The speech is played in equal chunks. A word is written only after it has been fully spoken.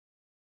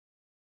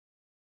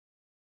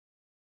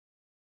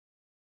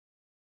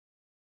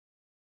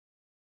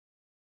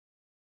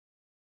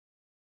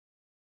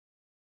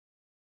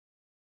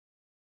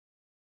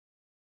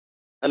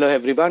Hello,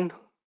 everyone.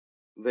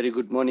 Very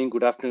good morning,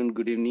 good afternoon,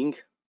 good evening,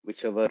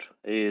 whichever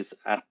is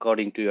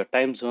according to your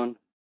time zone.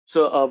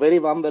 So, a very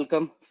warm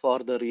welcome for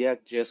the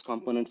React.js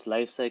components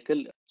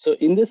lifecycle. So,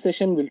 in this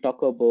session, we'll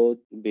talk about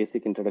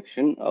basic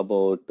introduction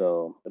about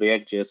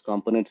React.js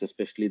components,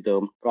 especially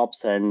the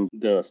props and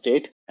the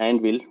state,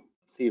 and we'll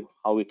see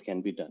how it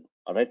can be done.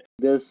 All right.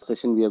 This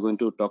session, we are going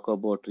to talk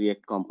about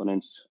React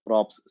components,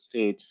 props,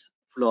 states,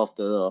 flow of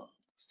the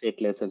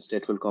stateless and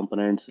stateful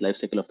components,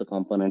 lifecycle of the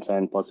components,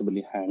 and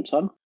possibly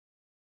hands-on.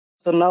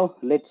 So now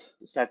let's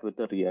start with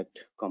the React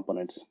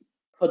components.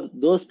 For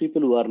those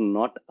people who are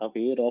not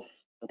aware of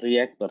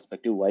React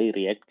perspective, why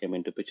React came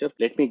into picture,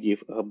 let me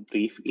give a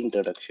brief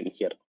introduction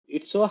here.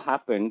 It so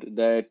happened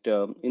that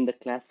in the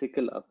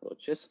classical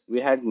approaches,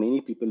 we had many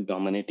people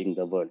dominating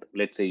the world.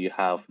 Let's say you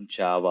have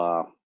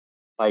Java,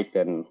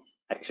 Python.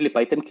 Actually,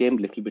 Python came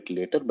a little bit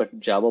later, but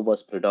Java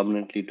was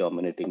predominantly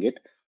dominating it.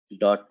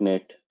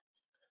 .NET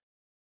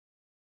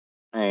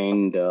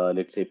and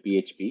let's say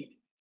PHP.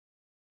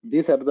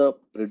 These are the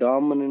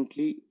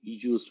predominantly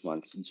used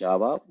ones,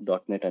 Java,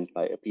 .NET, and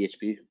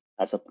PHP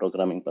as a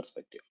programming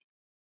perspective.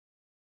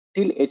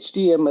 Till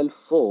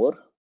HTML4,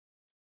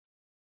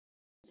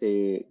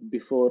 say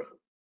before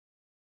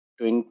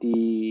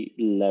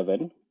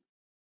 2011,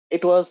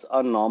 it was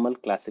a normal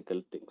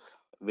classical things,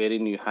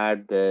 wherein you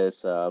had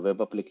this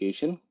web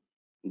application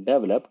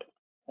developed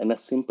in a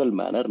simple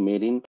manner,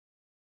 made in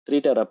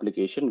three-tier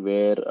application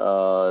where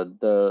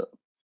the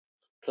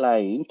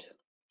client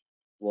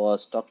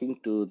was talking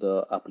to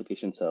the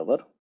application server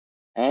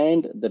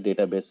and the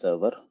database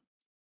server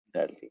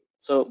directly.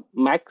 So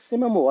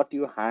maximum what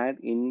you had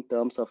in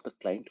terms of the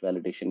client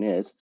validation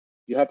is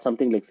you had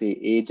something like say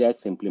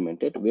Ajax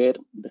implemented where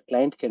the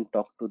client can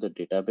talk to the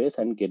database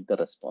and get the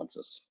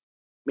responses.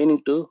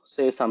 Meaning to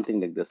say something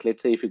like this.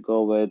 Let's say if you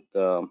go with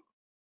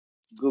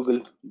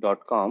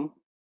google.com,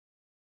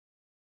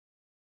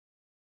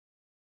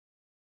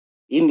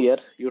 in here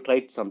you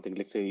tried something,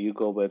 let's say you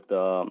go with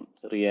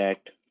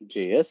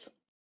React.js,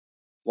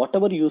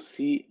 whatever you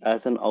see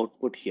as an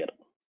output here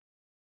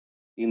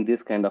in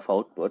this kind of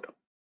output,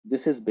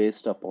 this is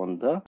based upon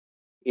the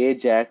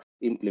Ajax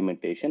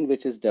implementation,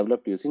 which is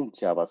developed using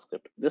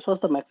JavaScript. This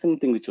was the maximum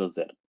thing which was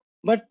there.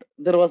 But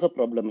there was a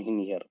problem in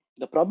here.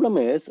 The problem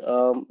is,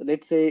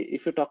 let's say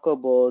if you talk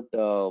about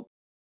the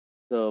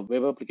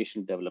web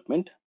application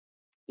development,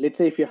 let's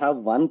say if you have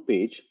one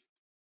page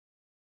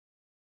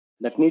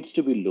that needs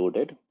to be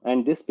loaded,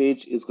 and this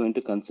page is going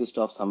to consist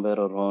of somewhere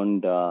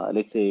around,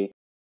 let's say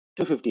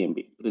 250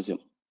 MB, presume.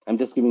 I'm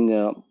just giving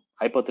a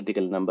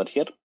hypothetical number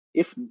here.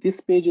 If this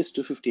page is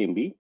 250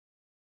 MB,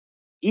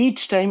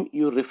 each time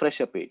you refresh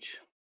a page,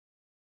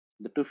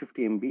 the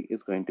 250 MB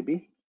is going to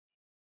be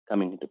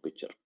coming into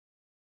picture.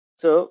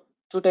 So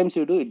two times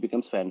you do, it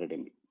becomes 500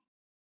 MB.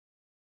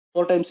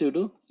 Four times you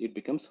do, it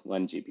becomes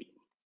 1 GB,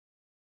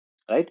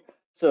 right?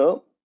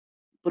 So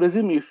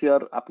presume if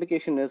your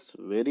application is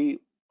very,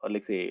 or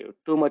let's say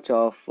too much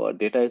of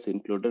data is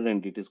included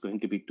and it is going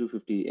to be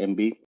 250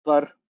 MB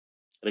per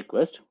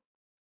request.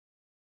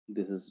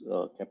 This is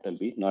capital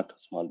B, not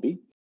small b.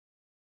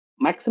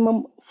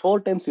 Maximum four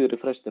times you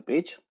refresh the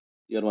page,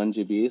 your 1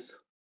 GB is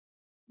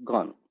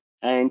gone.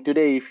 And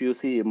today, if you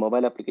see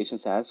mobile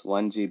applications as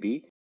 1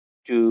 GB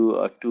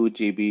to 2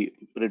 GB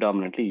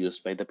predominantly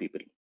used by the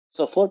people.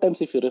 So four times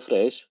if you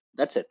refresh,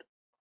 that's it.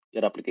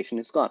 Your application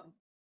is gone.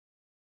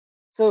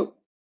 So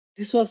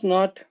this was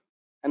not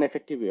an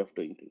effective way of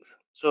doing things.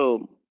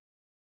 So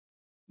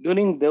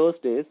during those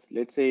days,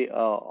 let's say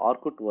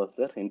Orkut was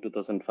there in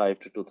 2005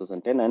 to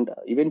 2010, and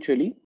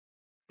eventually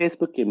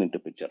Facebook came into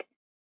picture.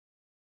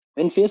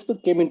 When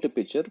Facebook came into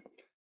picture,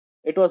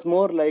 it was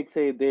more like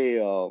say they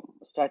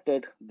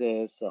started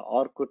this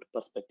Orkut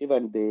perspective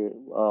and they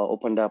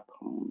opened up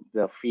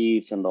the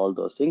feeds and all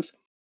those things.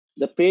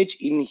 The page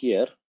in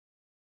here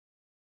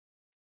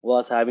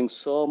was having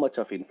so much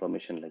of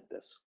information like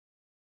this.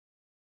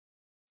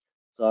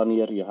 So on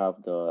here you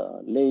have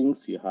the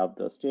links, you have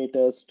the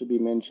status to be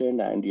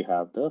mentioned, and you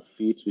have the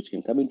feeds which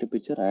can come into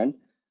picture and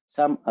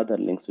some other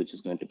links which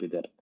is going to be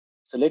there.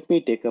 So let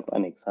me take up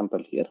an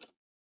example here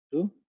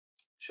to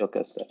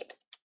showcase that.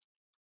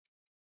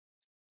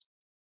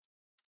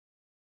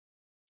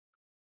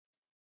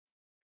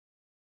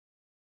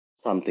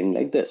 Something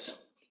like this,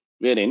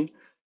 wherein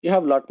you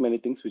have lot many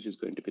things which is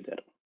going to be there.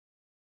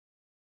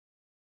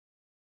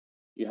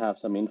 You have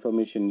some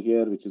information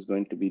here which is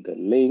going to be the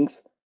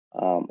links.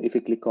 If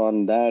you click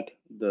on that,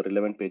 the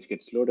relevant page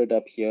gets loaded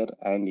up here,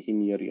 and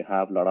in here you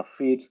have a lot of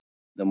feeds.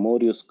 The more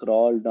you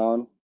scroll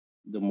down,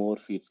 the more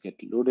feeds get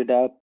loaded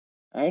up,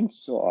 and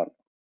so on.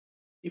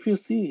 If you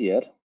see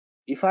here,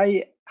 if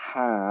I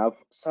have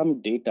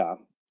some data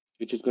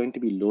which is going to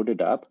be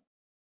loaded up,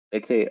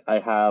 let's say I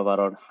have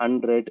around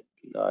 100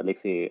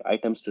 let's say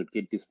items to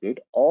get displayed,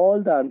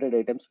 all the 100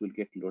 items will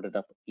get loaded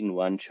up in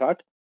one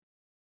shot,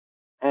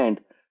 and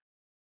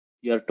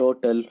your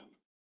total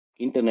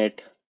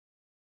internet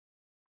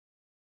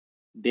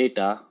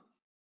data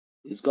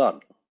is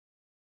gone.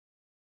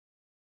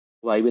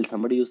 Why will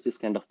somebody use this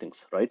kind of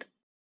things, right?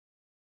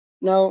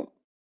 Now,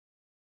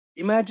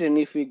 Imagine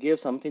if we gave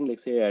something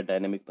like, say, a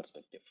dynamic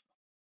perspective,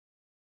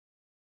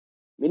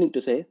 meaning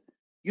to say,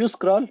 you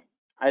scroll,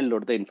 I'll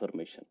load the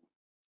information.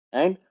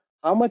 And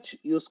how much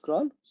you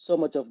scroll, so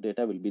much of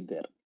data will be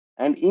there.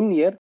 And in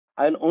here,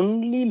 I'll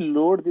only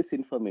load this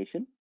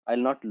information. I'll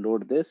not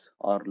load this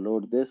or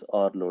load this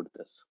or load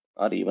this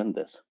or even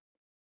this.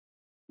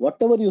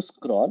 Whatever you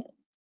scroll,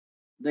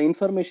 the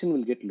information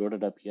will get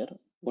loaded up here.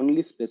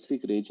 Only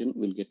specific region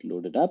will get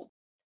loaded up,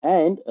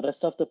 and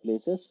rest of the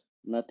places,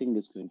 nothing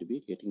is going to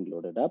be getting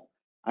loaded up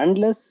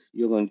unless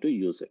you're going to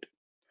use it.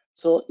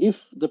 So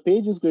if the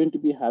page is going to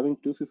be having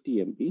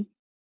 250 MB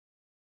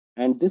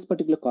and this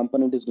particular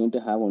component is going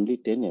to have only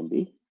 10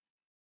 MB,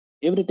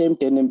 every time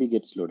 10 MB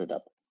gets loaded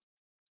up,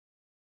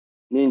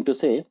 meaning to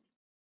say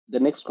the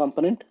next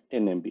component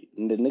 10 MB,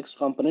 in the next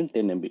component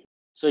 10 MB.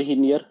 So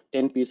in here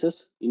 10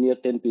 pieces, in here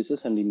 10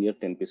 pieces, and in here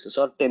 10 pieces,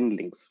 or 10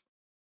 links.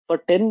 For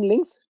 10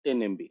 links,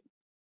 10 MB.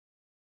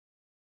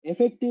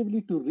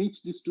 Effectively, to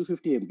reach this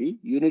 250 MB,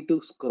 you need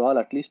to scroll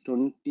at least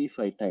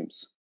 25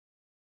 times.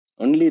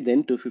 Only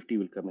then 250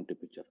 will come into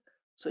picture.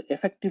 So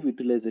effective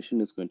utilization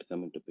is going to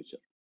come into picture,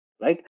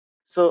 right?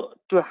 So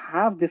to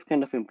have this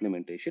kind of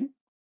implementation,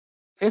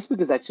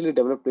 Facebook is actually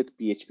developed with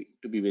PHP,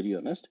 to be very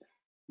honest.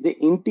 They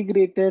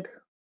integrated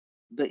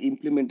the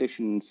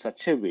implementation in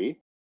such a way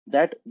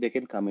that they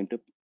can come into,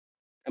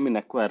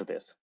 acquire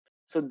this.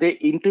 So they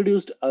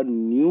introduced a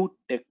new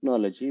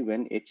technology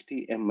when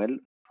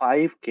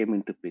HTML5 came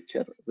into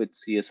picture with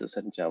CSS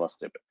and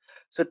JavaScript.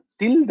 So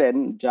till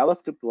then,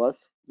 JavaScript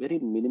was very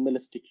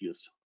minimalistic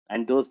used.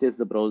 And those days,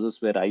 the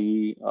browsers were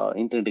IE,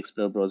 Internet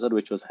Explorer browser,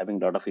 which was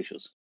having a lot of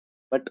issues.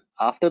 But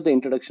after the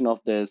introduction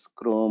of this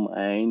Chrome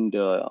and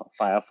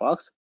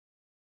Firefox,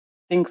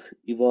 things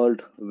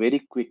evolved very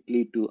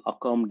quickly to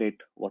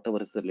accommodate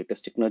whatever is the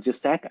latest technology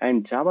stack,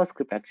 and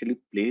JavaScript actually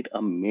played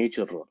a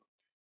major role.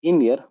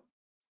 In here,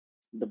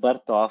 the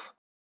birth of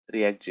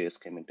ReactJS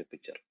came into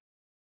picture.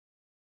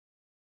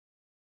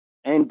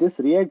 And this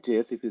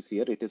ReactJS, if you see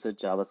here, it is a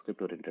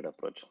JavaScript oriented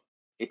approach.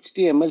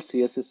 HTML,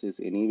 CSS is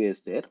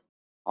anyways there.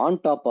 On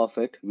top of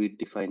it, we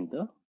define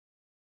the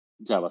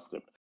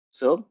JavaScript.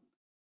 So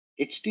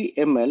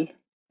HTML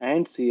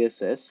and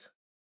CSS,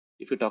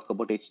 if you talk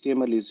about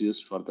HTML is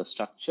used for the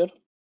structure,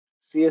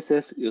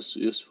 CSS is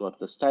used for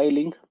the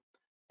styling,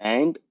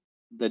 and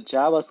the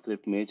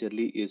JavaScript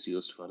majorly is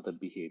used for the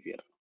behavior.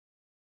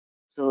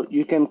 So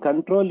you can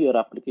control your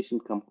application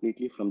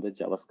completely from the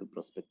JavaScript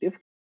perspective,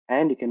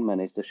 and you can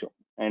manage the show.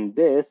 And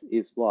this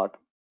is what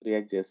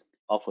ReactJS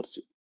offers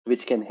you,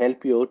 which can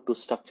help you to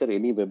structure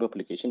any web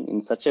application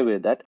in such a way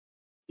that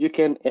you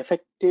can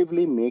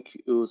effectively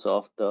make use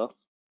of the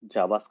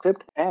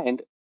JavaScript,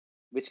 and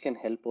which can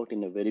help out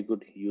in a very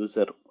good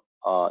user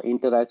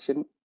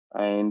interaction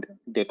and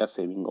data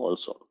saving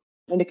also.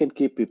 And you can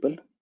keep people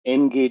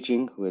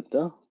engaging with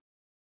the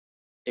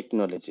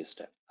technology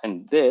stack.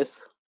 And this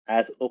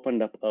has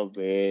opened up a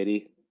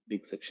very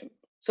big section.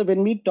 So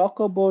when we talk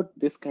about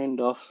this kind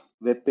of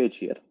web page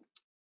here,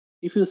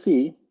 if you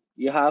see,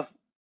 you have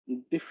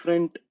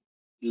different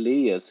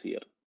layers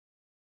here,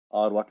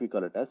 or what we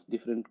call it as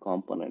different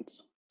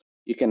components.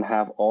 You can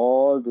have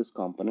all these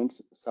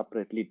components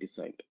separately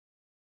designed.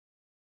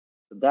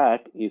 So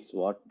that is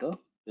what the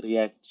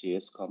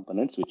React.js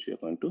components, which we are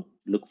going to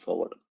look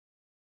forward.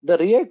 The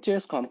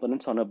React.js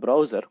components on a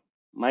browser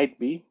might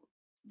be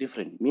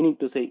different, meaning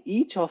to say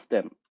each of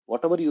them,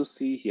 whatever you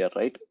see here,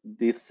 right?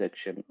 This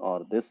section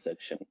or this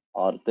section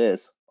or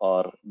this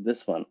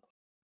one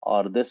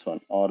or this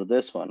one or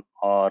this one,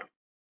 or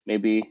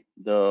maybe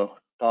the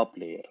top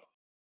layer.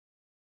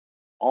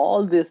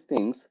 All these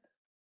things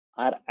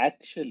are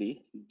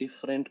actually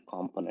different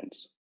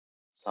components.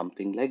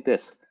 Something like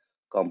this: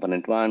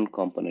 component 1,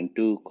 component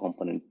 2,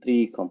 component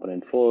 3,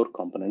 component 4,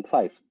 component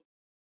 5.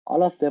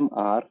 All of them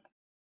are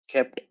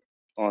kept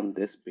on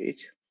this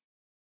page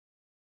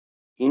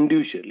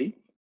individually,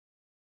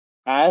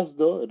 as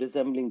though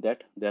resembling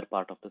that they are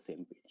part of the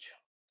same page.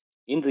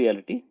 In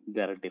reality,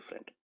 they are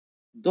different.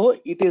 Though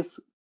it is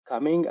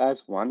coming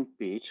as one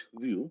page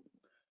view,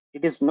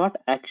 it is not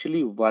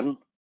actually one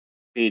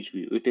page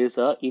view. It is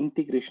a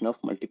integration of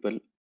multiple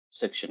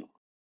section.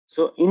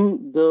 So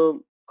in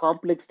the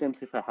complex terms,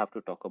 if I have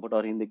to talk about,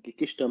 or in the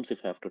geekish terms, if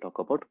I have to talk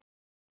about,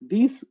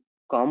 these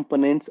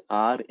components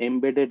are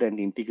embedded and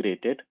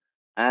integrated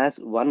as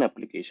one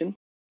application.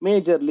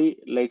 Majorly,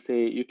 like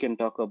say, you can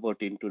talk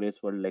about in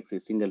today's world, like say,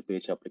 single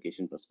page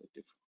application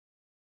perspective,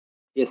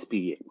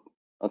 SPA.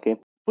 Okay,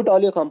 put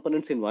all your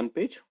components in one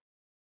page,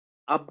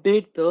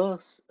 update the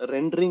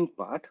rendering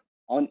part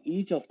on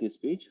each of this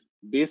page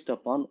based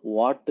upon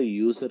what the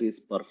user is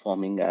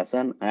performing as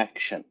an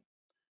action.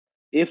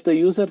 If the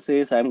user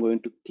says I'm going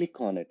to click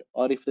on it,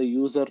 or if the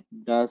user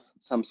does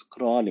some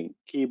scrolling,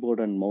 keyboard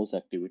and mouse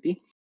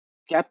activity,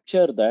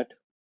 capture that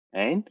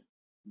and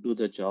do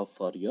the job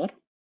for your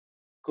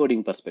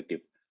coding perspective.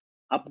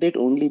 Update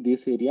only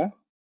this area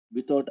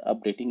without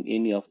updating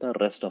any of the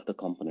rest of the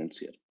components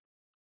here.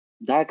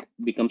 That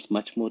becomes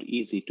much more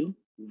easy to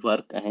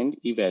work and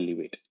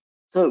evaluate.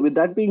 So with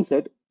that being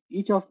said,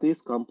 each of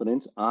these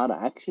components are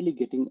actually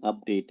getting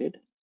updated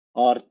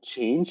or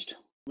changed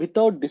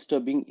without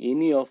disturbing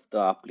any of the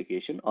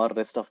application or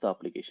rest of the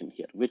application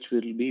here, which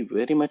will be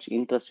very much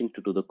interesting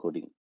to do the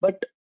coding.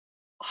 But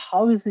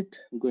how is it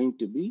going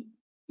to be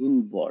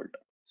involved?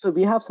 So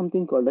we have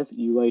something called as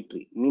UI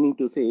tree, meaning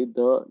to say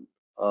the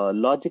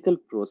logical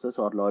process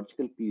or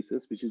logical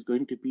pieces which is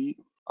going to be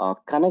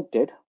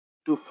connected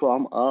to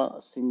form a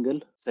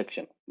single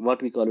section.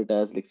 What we call it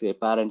as, like say,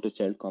 parent to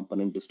child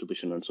component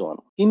distribution and so on.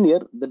 In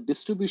here, the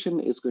distribution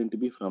is going to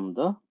be from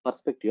the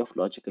perspective of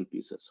logical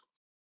pieces.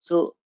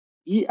 So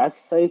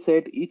as I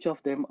said, each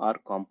of them are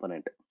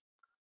component.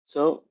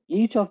 So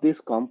each of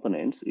these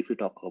components, if you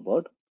talk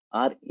about,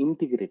 are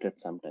integrated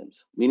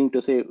sometimes, meaning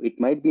to say it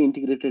might be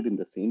integrated in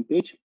the same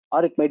page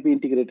or it might be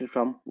integrated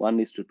from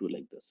 1:2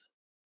 like this.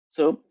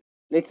 So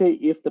let's say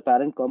if the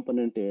parent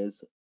component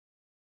is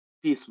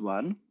piece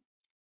 1,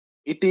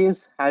 it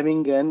is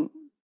having an,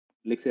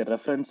 let's say,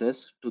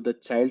 references to the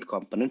child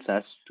components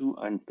as 2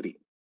 and 3.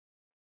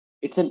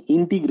 It's an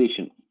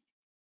integration,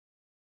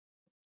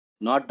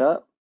 not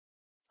a,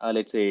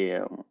 let's say,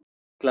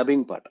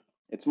 clubbing part.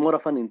 It's more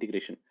of an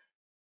integration.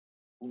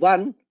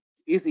 1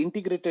 is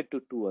integrated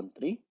to 2 and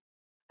 3,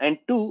 and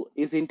 2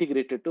 is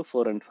integrated to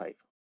 4 and 5.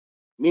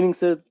 Meaning,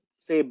 so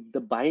say the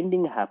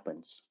binding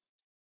happens.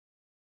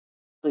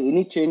 So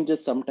any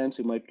changes, sometimes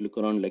you might look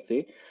around, like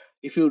say,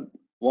 if you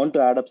want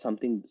to add up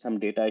something, some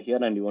data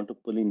here, and you want to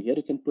pull in here,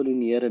 you can pull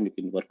in here and you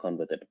can work on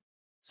with it.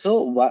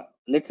 So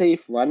let's say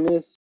if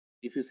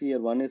you see here,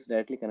 1 is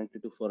directly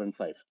connected to 4 and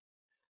 5,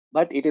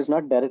 but it is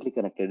not directly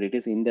connected, it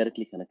is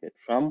indirectly connected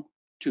from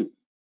 2.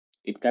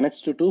 It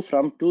connects to 2,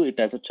 from 2 it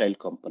has a child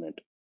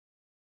component.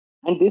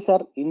 And these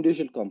are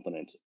individual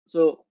components.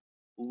 So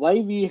why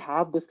we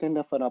have this kind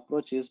of an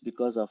approach is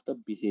because of the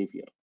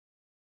behavior.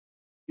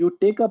 You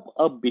take up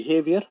a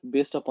behavior,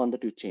 based upon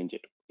that you change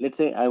it. Let's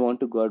say I want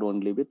to go out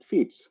only with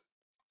feeds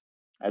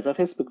as a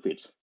Facebook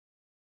feeds.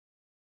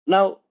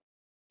 Now,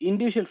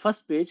 individual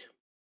first page,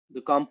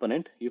 the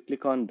component, you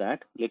click on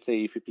that. Let's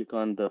say if you click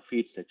on the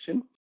feed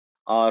section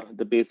or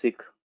the basic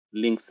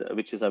links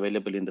which is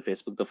available in the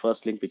Facebook, the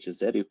first link which is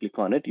there, you click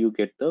on it, you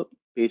get the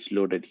page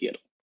loaded here.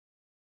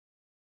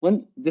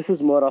 When this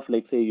is more of,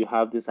 like say, you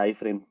have this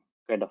iframe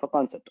kind of a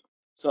concept.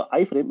 So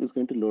iframe is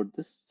going to load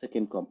this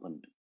second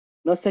component.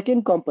 Now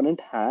second component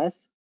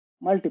has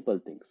multiple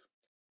things.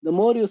 The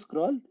more you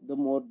scroll, the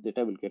more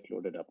data will get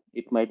loaded up.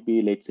 It might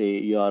be, let's say,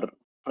 your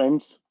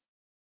friends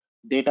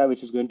data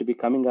which is going to be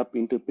coming up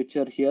into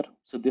picture here.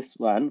 So this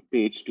one,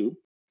 page 2,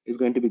 is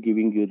going to be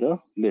giving you the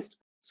list.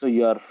 So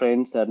your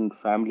friends and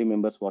family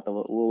members,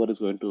 whatever, whoever is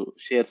going to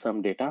share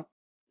some data,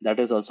 that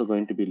is also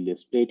going to be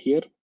listed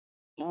here.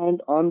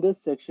 And on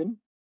this section,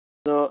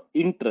 the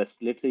interest,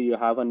 let's say you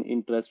have an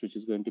interest which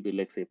is going to be,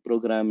 like say,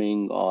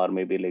 programming, or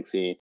maybe like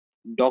say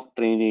dog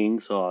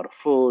trainings or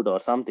food or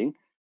something,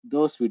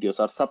 those videos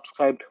are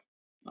subscribed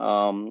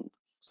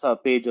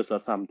pages or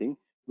something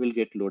will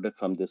get loaded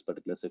from this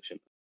particular section.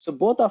 So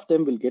both of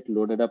them will get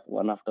loaded up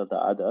one after the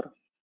other,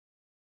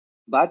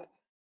 but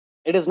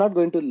it is not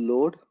going to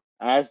load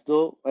as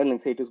though, well,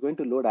 let's say it is going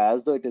to load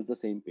as though it is the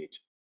same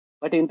page,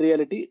 but in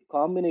reality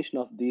combination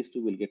of these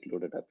two will get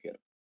loaded up here.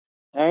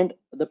 And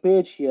the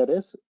page here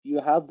is, you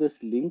have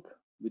this link,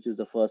 which is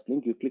the first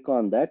link. You click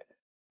on that,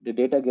 the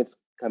data gets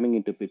coming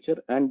into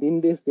picture, and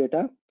in this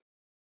data,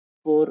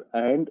 4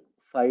 and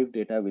 5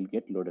 data will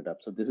get loaded up.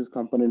 So this is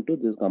component 2,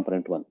 this is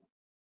component 1.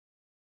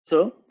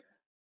 So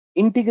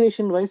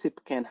integration wise, it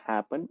can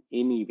happen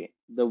anyway.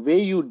 The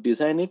way you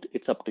design it,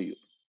 it's up to you.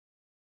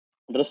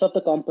 The rest of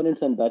the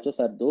components and batches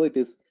are, though it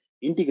is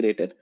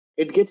integrated,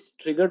 it gets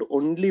triggered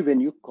only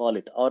when you call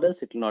it, or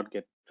else it will not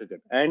get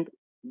triggered. And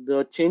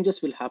the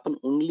changes will happen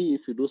only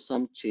if you do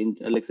some change,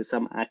 like say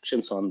some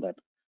actions on that.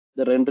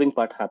 The rendering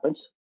part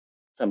happens,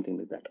 something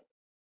like that.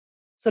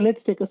 So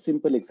let's take a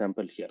simple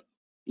example here.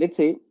 Let's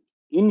say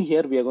in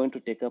here we are going to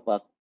take up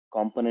a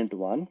component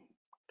 1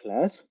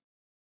 class,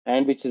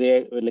 and which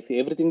let's say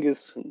everything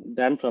is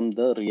done from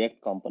the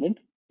React component.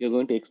 You're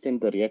going to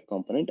extend the React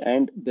component,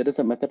 and there is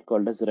a method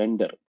called as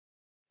render.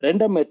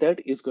 Render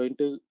method is going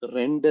to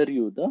render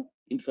you the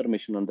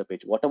information on the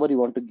page. Whatever you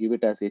want to give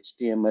it as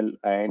HTML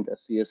and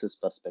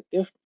CSS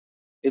perspective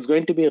is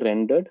going to be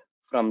rendered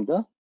from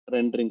the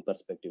rendering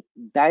perspective.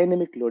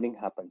 Dynamic loading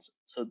happens.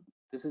 So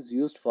this is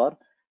used for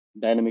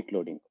dynamic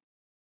loading.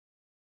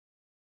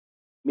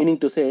 Meaning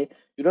to say,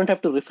 you don't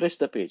have to refresh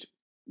the page.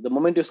 The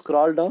moment you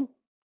scroll down,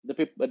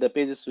 the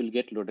pages will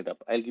get loaded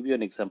up. I'll give you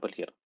an example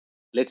here.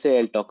 Let's say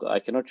I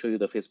cannot show you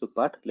the Facebook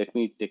part. Let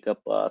me take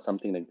up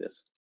something like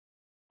this.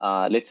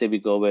 Let's say we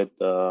go with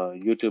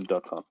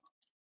youtube.com.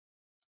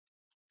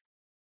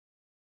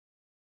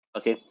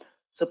 Okay,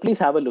 so please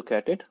have a look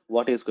at it.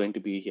 What is going to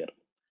be here?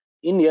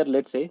 In here,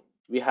 let's say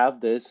we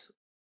have this,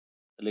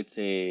 let's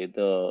say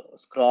the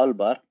scroll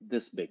bar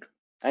this big,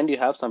 and you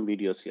have some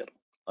videos here.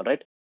 All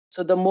right.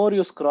 So the more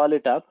you scroll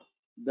it up,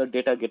 the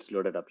data gets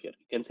loaded up here.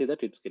 You can see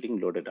that it's getting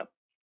loaded up,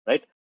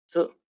 right?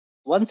 So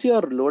once you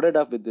are loaded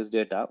up with this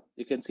data,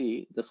 you can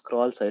see the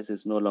scroll size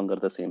is no longer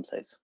the same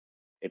size.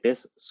 It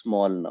is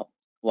small now.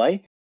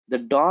 Why? the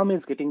DOM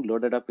is getting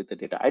loaded up with the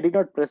data. I did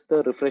not press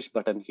the refresh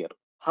button here.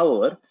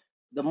 However,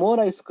 the more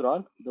I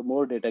scroll, the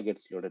more data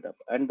gets loaded up,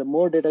 and the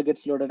more data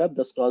gets loaded up,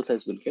 the scroll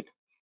size will get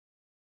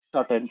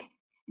shortened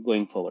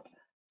going forward.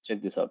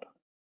 Check this out.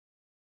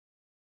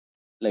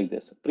 Like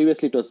this.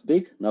 Previously it was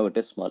big, now it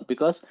is small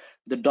because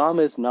the DOM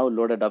is now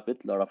loaded up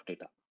with a lot of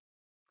data.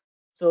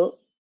 So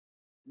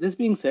this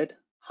being said,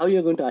 how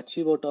you're going to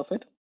achieve out of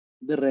it?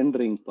 The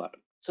rendering part.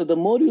 So the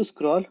more you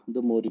scroll,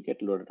 the more you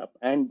get loaded up,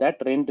 and that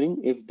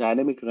rendering is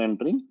dynamic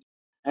rendering.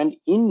 And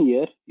in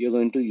here, you're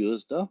going to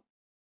use the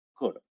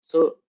code.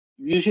 So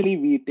usually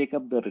we take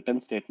up the return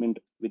statement,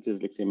 which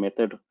is like say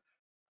method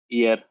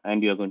here,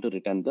 and you are going to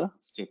return the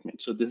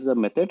statement. So this is a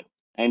method,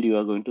 and you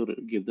are going to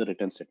give the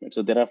return statement.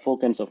 So there are four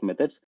kinds of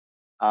methods.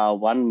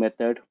 One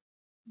method,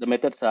 the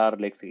methods are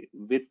like say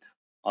with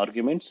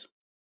arguments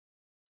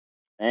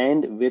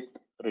and with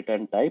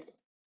return type,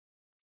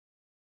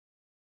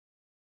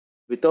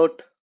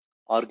 without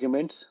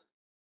arguments,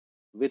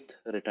 with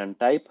return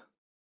type,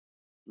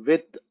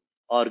 with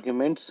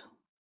arguments,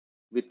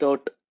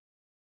 without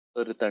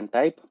return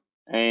type,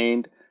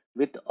 and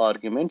with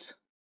arguments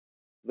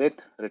with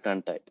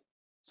return type.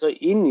 So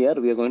in here,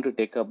 we are going to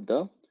take up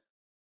the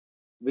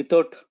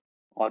without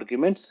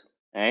arguments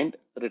and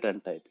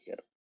return type here.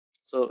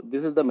 So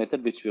this is the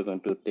method which we are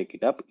going to take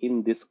it up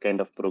in this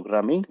kind of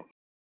programming,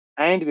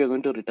 and we are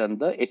going to return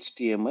the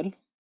HTML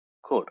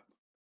code.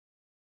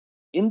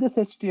 In this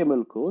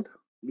HTML code,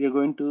 we are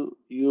going to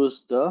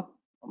use the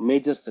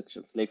major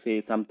sections, like say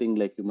something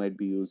like you might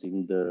be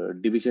using the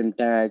division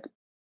tag,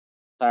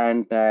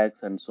 span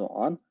tags, and so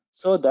on,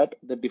 so that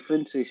the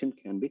differentiation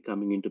can be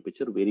coming into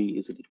picture very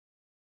easily.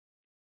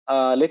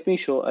 Let me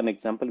show an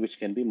example which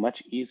can be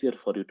much easier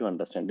for you to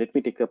understand. Let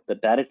me take up the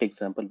direct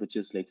example, which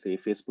is like say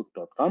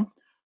facebook.com,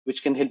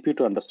 which can help you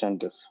to understand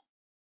this.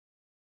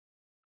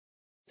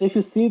 So if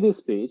you see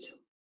this page,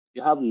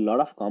 you have a lot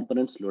of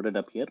components loaded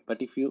up here,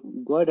 but if you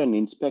go ahead and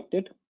inspect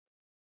it,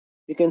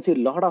 you can see a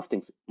lot of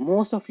things.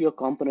 Most of your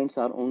components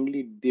are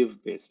only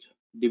div based,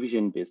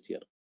 division based here,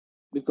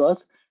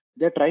 because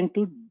they're trying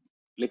to,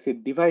 let's say,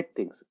 divide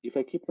things. If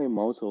I keep my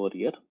mouse over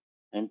here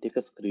and take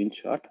a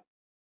screenshot,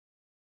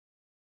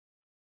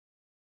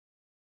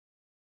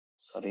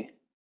 sorry,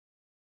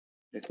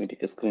 let me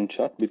take a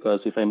screenshot,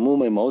 because if I move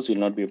my mouse, you'll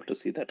not be able to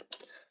see that.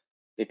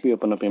 Let me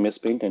open up MS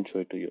Paint and show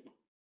it to you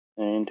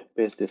and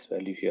paste this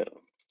value here.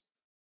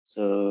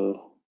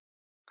 So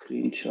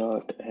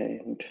screenshot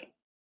and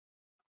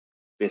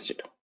paste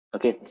it.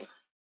 Okay.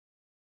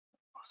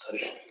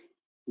 Sorry,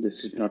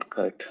 this is not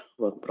correct.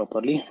 Work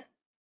properly.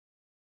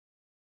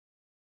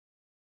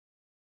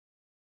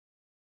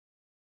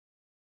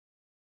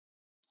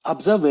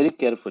 Observe very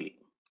carefully.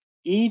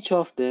 Each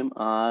of them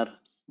are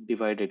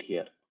divided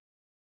here.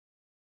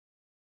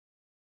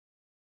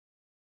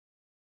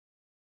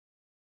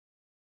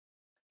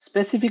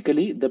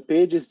 Specifically, the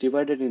page is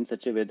divided in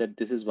such a way that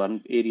this is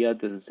one area,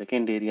 this is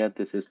second area,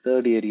 this is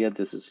third area,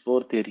 this is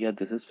fourth area,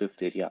 this is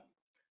fifth area.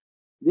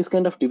 These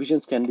kind of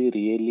divisions can be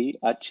really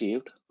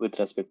achieved with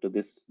respect to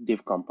this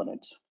div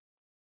components.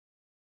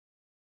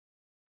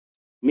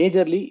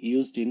 Majorly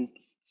used in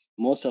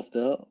most of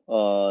the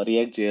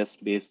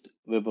ReactJS based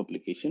web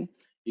application.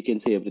 You can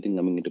see everything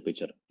coming into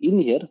picture. In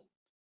here,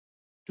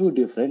 two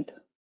different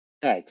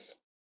tags.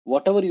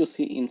 Whatever you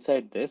see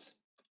inside this,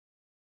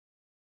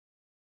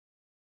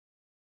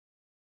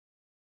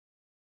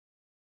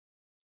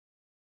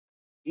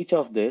 each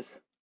of this,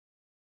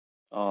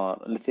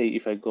 let's say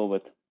if I go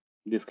with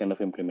this kind of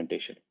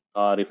implementation,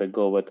 or if I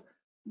go with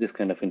this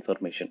kind of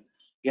information,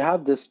 you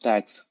have this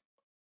tags,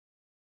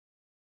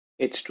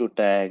 h2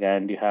 tag,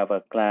 and you have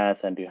a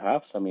class, and you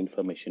have some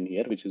information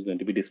here which is going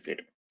to be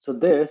displayed. So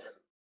this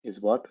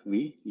is what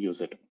we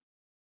use it.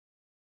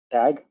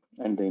 Tag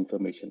and the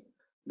information,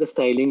 the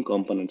styling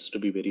components, to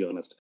be very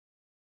honest.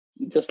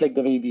 Just like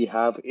the way we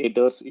have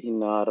headers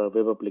in our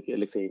web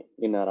application, let's say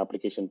in our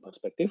application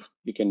perspective,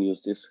 we can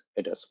use these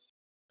headers.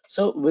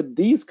 So with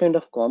these kind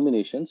of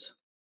combinations,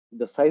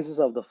 the sizes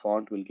of the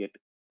font will get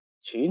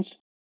changed,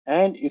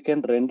 and you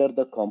can render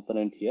the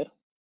component here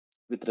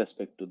with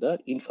respect to the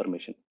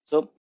information.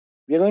 So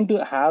we're going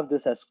to have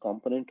this as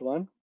component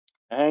one,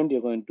 and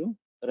you're going to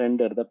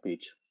render the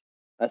page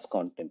as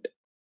content.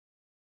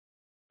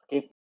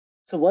 Okay.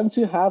 So once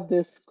you have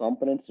this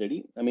components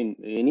ready, I mean,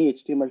 any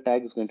HTML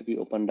tag is going to be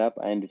opened up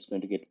and it's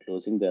going to get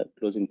closing. The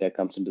closing tag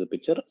comes into the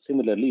picture.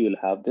 Similarly,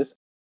 you'll have this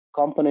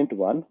component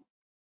one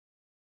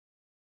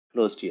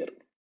closed here.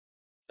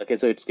 Okay,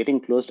 so it's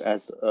getting closed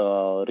as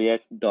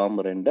React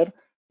DOM render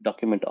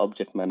document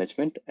object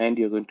management, and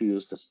you're going to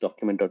use this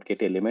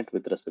document.get element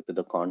with respect to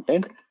the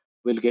content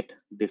will get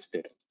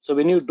displayed. So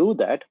when you do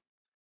that,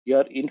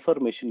 your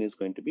information is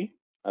going to be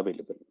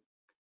available.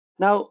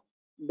 Now,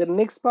 the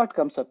next part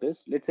comes up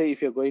is, let's say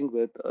if you're going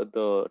with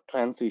the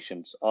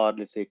transitions, or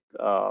let's say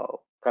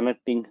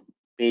connecting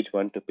page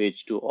one to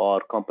page two,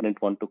 or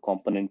component one to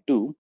component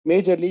two,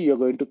 majorly you're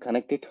going to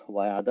connect it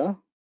via the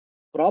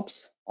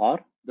props or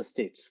the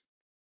states.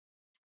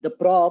 The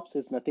props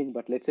is nothing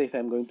but, let's say if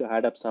I'm going to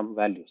add up some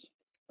values.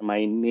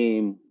 my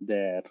name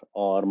there,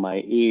 or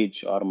my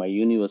age, or my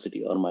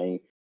university, or my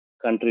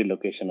country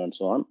location, and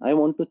so on. I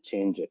want to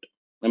change it.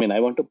 I mean, I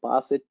want to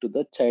pass it to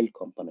the child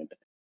component.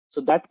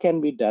 So that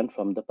can be done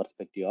from the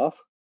perspective of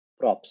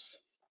props.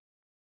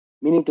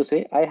 Meaning to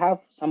say, I have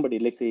somebody,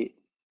 let's say,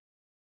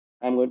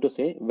 I'm going to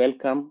say,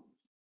 welcome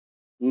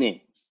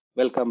name,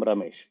 welcome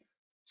Ramesh.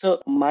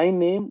 So my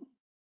name,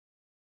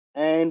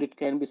 and it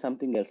can be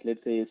something else.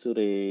 Let's say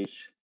Suresh,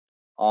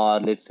 or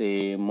let's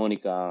say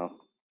Monica,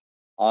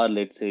 or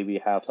let's say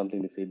we have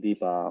something, let's say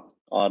Deepa,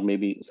 or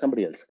maybe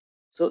somebody else.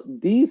 So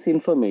these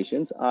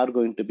informations are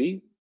going to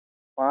be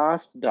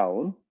passed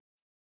down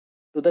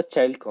to the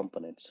child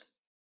components,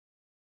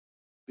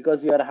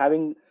 because you are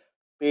having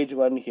page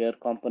one here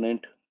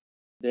component,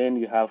 then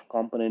you have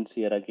components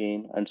here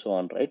again, and so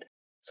on, right?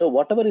 So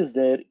whatever is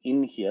there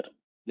in here,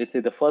 let's say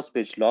the first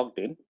page logged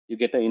in, you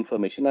get the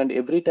information, and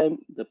every time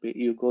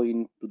you go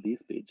into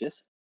these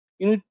pages,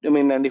 you need, I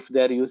mean, and if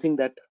they are using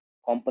that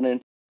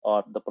component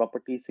or the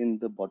properties in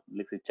the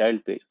let's say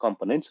child page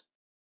components,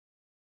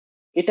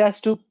 it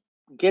has to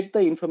get the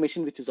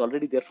information which is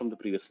already there from the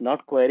previous,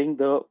 not querying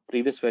the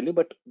previous value,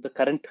 but the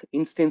current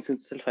instance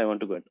itself I want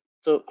to go into.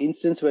 So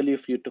instance value,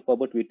 if you talk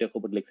about, we talk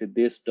about, like say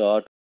this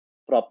dot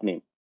prop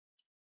name.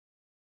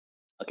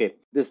 Okay,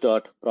 this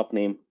dot prop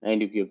name,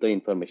 and you give the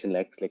information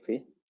like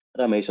say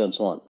Ramesh and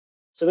so on.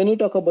 So when you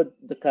talk about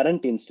the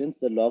current instance,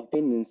 the logged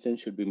in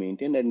instance should be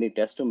maintained, and it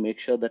has to make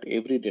sure that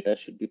every data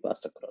should be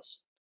passed across.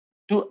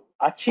 To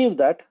achieve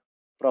that,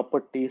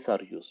 properties are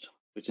used,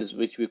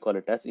 which we call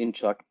it as, in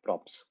short,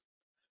 props.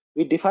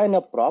 We define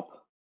a prop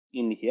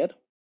in here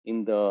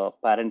in the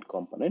parent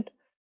component,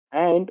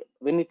 and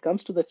when it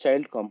comes to the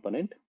child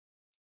component,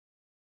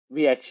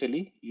 we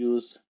actually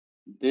use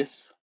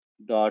this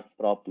dot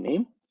prop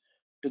name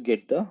to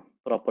get the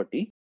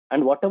property,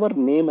 and whatever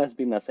name has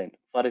been assigned.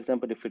 For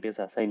example, if it is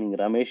assigning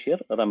Ramesh here,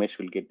 Ramesh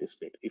will get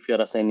displayed. If you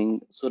are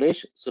assigning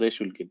Suresh, Suresh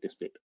will get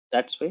displayed.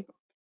 That's why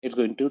it's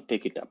going to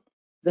take it up.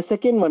 The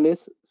second one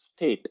is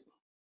state.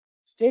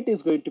 State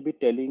is going to be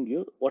telling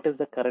you what is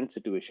the current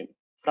situation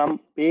from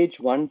page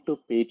 1 to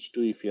page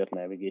 2 if you are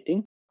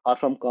navigating, or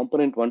from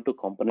component 1 to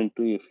component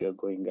 2 if you are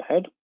going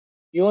ahead.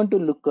 You want to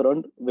look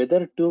around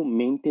whether to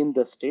maintain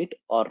the state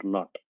or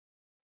not.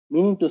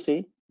 Meaning to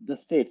say, the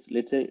states,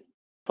 let's say,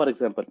 for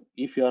example,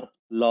 if you are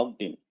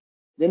logged in,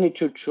 then it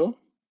should show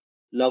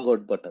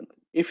logout button.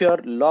 If you are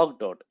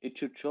logged out, it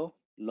should show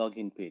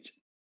login page,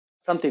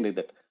 something like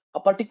that. A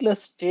particular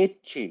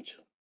state change.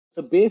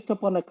 So based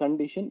upon a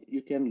condition,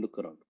 you can look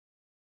around.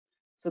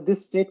 So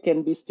this state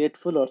can be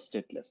stateful or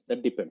stateless.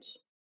 That depends.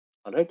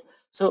 All right.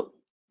 So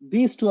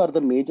these two are the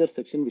major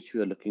section which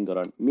we are looking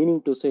around.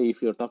 Meaning to say,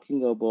 if you're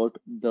talking about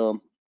the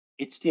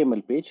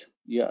HTML page,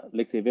 yeah,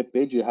 like say web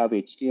page, you have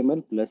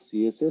HTML plus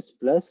CSS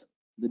plus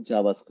the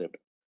JavaScript.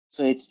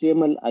 So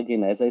HTML,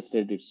 again, as I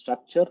said, it's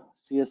structure.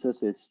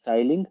 CSS is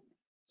styling.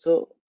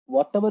 So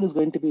whatever is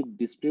going to be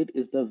displayed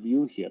is the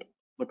view here.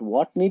 But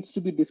what needs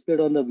to be displayed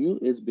on the view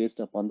is based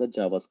upon the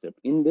JavaScript.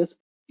 In this,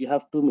 you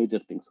have two major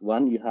things.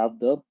 One, you have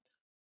the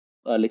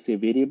let's say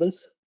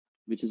variables,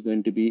 which is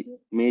going to be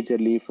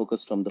majorly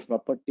focused from the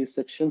properties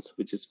sections,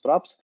 which is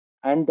props,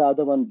 and the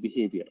other one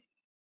behavior,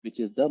 which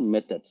is the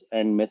methods.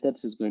 And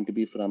methods is going to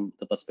be from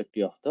the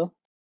perspective of the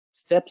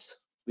steps,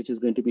 which is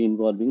going to be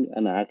involving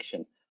an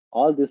action.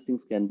 All these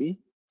things can be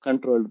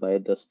controlled by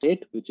the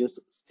state, which is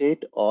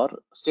state or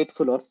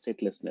stateful or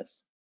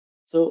statelessness.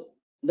 So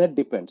that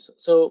depends.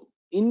 So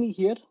in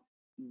here,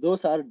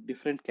 those are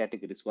different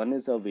categories. One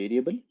is a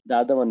variable, the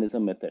other one is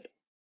a method,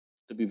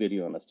 to be very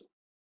honest.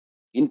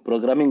 In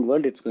programming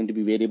world, it's going to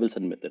be variables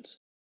and methods.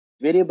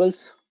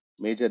 Variables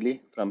majorly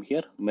from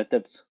here,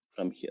 methods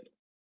from here.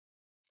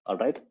 All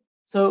right.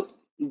 So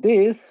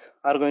these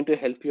are going to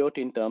help you out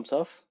in terms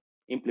of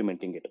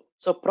implementing it.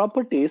 So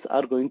properties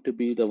are going to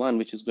be the one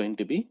which is going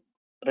to be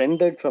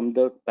rendered from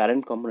the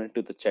parent component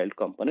to the child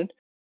component.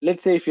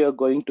 Let's say if you're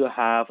going to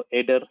have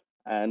header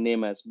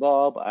name as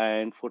Bob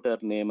and footer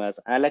name as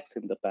Alex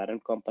in the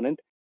parent component,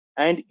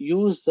 and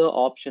use the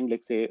option,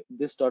 let's say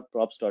this dot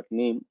props dot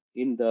name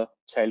in the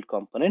child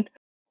component,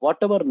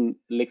 whatever,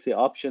 let's say,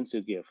 options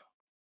you give,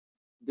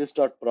 this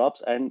dot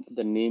props and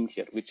the name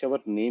here, whichever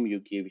name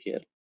you give here,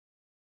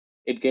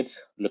 it gets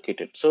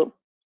located. So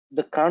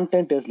the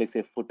content is, let's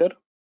say, footer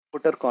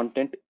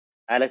content,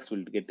 Alex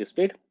will get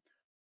displayed.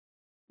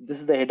 This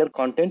is the header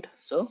content,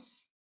 so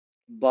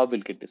Bob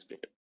will get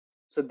displayed.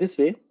 So this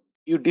way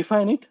you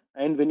define it,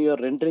 and when you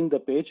are rendering the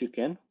page, you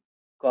can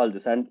call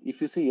this. And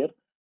if you see here,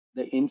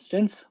 the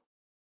instance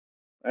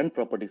and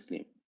properties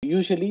name.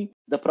 Usually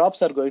the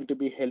props are going to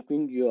be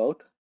helping you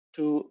out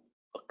to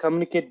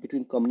communicate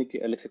between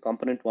let's say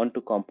component 1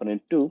 to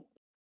component 2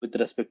 with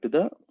respect to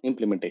the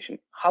implementation.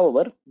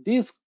 However,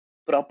 these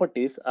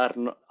properties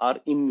are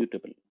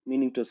immutable,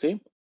 meaning to say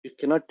you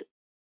cannot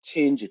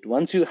change it.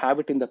 Once you have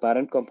it in the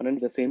parent component,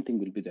 the same thing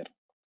will be there.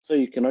 So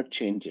you cannot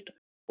change it.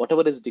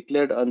 Whatever is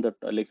declared on the,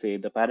 let's say,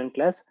 the parent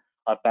class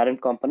or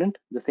parent component,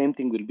 the same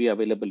thing will be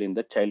available in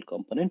the child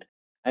component,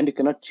 and you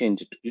cannot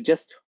change it. You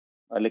just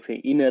let's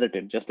say inherit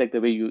it, just like the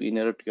way you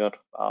inherit your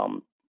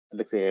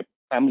let's say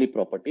family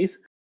properties,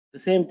 the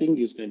same thing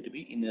is going to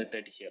be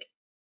inherited here.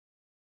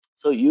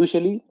 So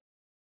usually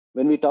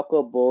when we talk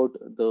about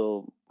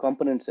the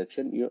component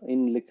section, you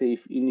in let's say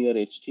if in your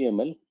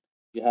HTML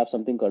you have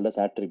something called as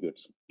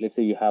attributes. Let's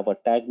say you have a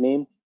tag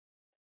name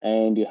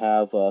and you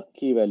have a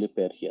key value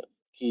pair here.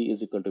 Key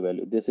is equal to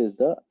value. This is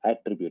the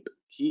attribute,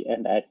 key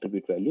and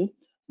attribute value.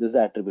 This is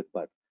the attribute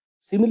part.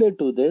 Similar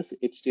to this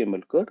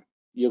HTML code,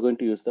 you're going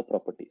to use the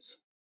properties.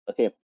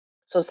 Okay.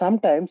 So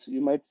sometimes you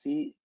might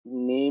see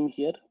name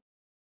here,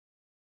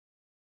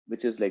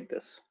 which is like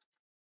this.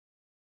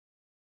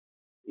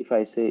 If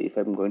I say, if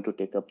I'm going to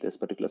take up this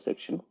particular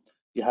section,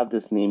 you have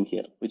this name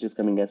here, which is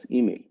coming as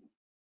email.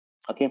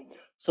 Okay.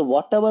 So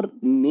whatever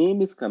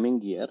name is coming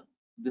here,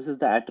 this is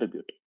the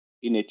attribute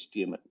in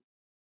HTML.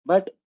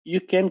 But you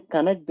can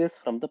connect this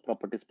from the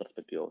properties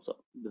perspective also.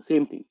 The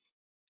same thing.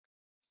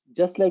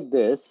 Just like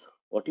this,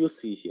 what you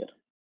see here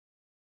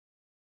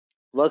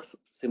works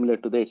similar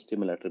to the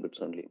HTML attributes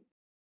only.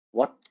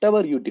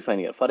 Whatever you define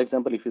here, for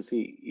example, if you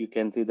see, you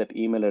can see that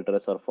email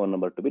address or phone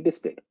number to be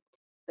displayed.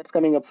 That's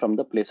coming up from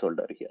the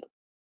placeholder here.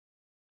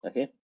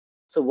 Okay.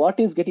 So what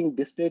is getting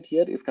displayed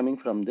here is coming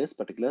from this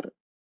particular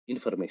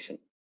information.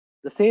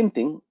 The same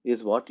thing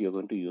is what you're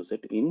going to use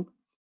it in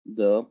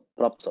the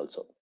props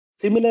also.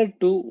 Similar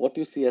to what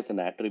you see as an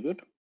attribute,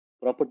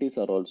 properties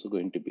are also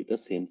going to be the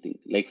same thing.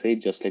 Like say,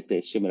 just like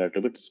the HTML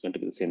attribute, it's going to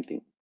be the same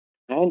thing.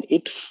 And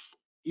it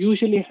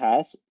usually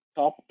has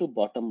top to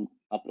bottom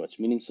approach,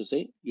 meaning to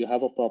say you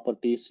have a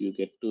properties, you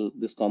get to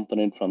this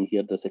component from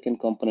here, the second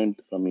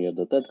component from here,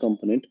 the third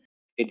component,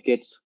 it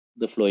gets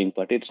the flowing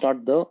part. It's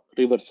not the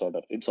reverse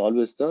order. It's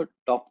always the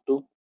top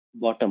to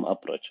bottom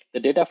approach. The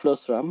data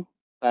flows from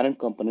parent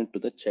component to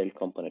the child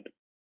component.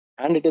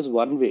 And it is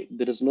one way.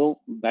 There is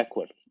no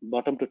backward.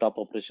 Bottom to top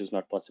approach is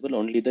not possible.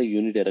 Only the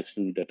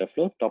unidirectional data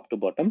flow, top to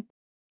bottom.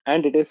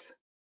 And it is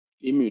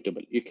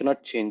immutable. You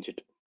cannot change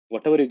it.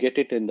 Whatever you get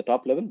it in the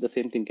top level, the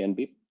same thing can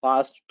be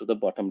passed to the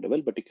bottom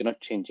level, but you cannot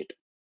change it.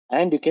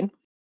 And you can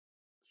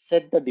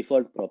set the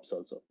default props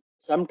also.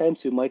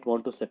 Sometimes you might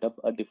want to set up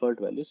a default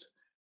values.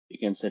 You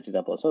can set it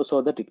up also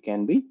so that it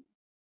can be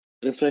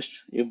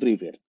refreshed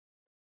everywhere.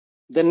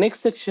 The next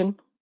section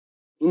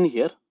in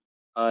here,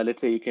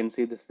 let's say you can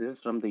see this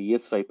is from the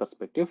ES5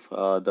 perspective,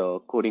 the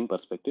coding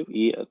perspective.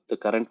 The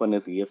current one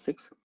is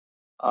ES6.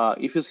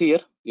 If you see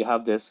here, you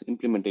have this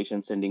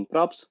implementation sending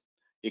props.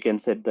 You can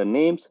set the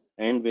names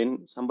and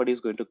when somebody is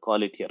going to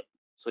call it here.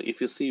 So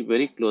if you see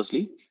very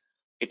closely,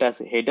 it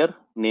has a header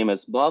name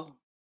as Bob,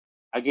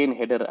 again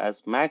header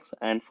as Max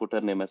and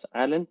footer name as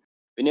Alan.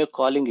 When you're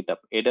calling it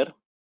up, header,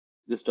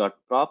 this dot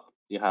prop,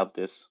 you have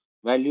this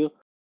value,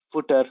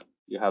 footer,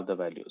 you have the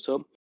value.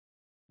 So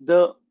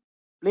the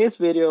place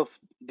where you have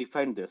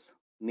defined this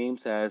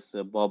names as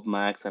Bob,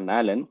 Max, and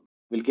Alan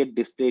will get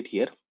displayed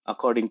here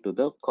according to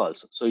the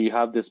calls. So you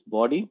have this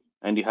body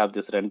and you have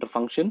this render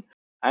function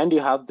and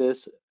you have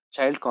this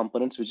child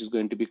components which is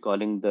going to be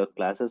calling the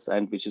classes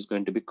and which is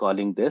going to be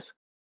calling this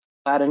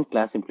parent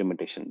class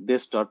implementation.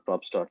 This dot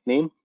props dot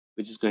name,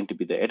 which is going to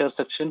be the header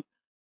section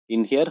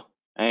in here,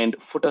 and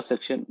footer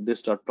section,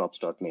 this dot props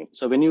dot name.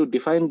 So when you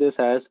define this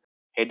as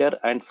header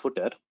and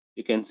footer,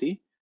 you can see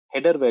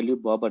header value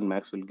Bob and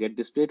Max will get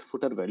displayed,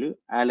 footer value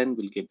Alan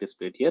will get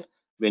displayed here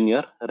when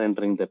you're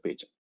rendering the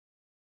page.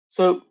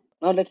 So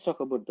now let's talk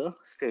about the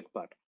state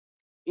part.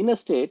 In a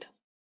state,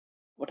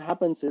 what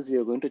happens is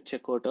you're going to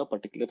check out a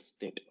particular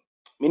state,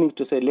 meaning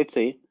to say, let's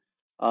say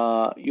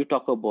you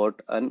talk about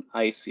an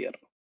ice here.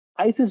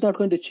 Ice is not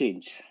going to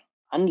change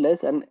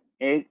unless an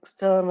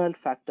external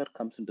factor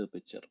comes into the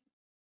picture.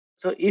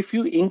 So if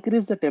you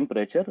increase the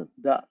temperature,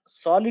 the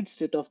solid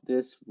state of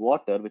this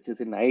water, which is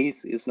in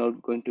ice, is now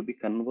going to be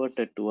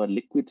converted to a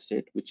liquid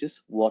state, which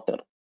is water.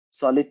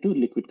 Solid to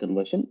liquid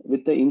conversion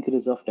with the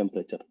increase of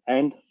temperature,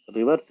 and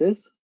reverse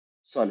is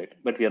solid.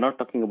 But we are not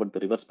talking about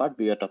the reverse part.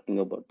 We are talking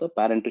about the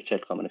parent to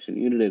child combination,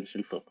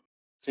 unidirectional flow.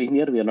 So in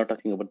here, we are not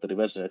talking about the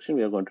reverse direction.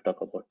 We are going to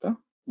talk about the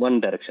one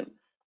direction.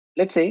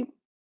 Let's say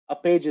a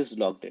page is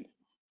logged in.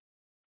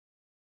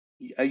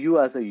 You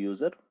as a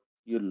user,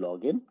 you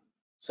log in.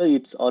 So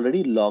it's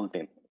already logged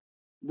in.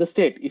 The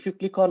state, if you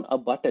click on a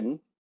button,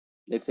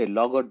 let's say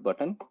logout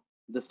button,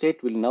 the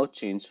state will now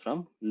change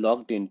from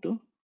logged in to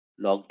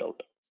logged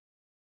out.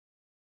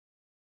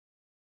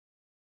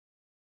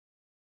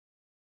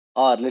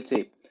 Or let's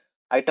say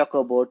I talk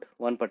about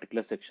one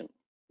particular section,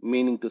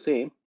 meaning to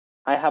say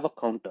I have a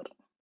counter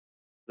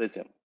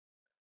resume.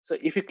 So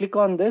if you click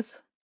on this,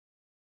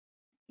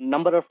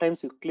 number of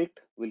times you clicked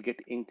will get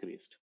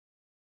increased.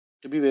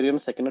 To be very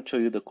honest, I cannot show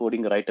you the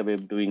coding right away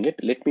of doing it.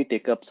 Let me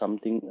take up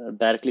something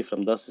directly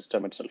from the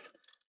system itself.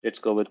 Let's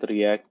go with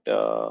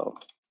ReactJS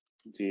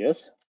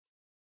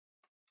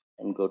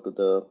and go to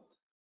the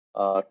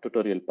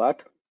tutorial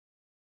part.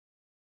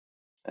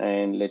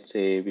 And let's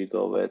say we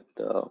go with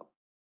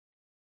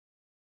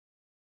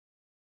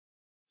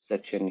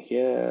section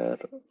here.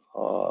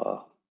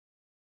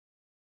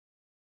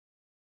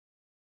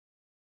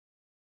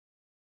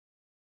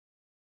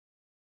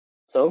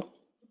 So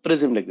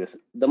presume like this.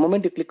 The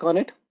moment you click on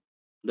it,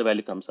 the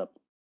value comes up.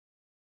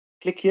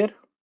 Click here,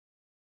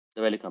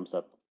 the value comes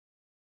up.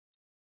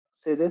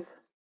 Say this.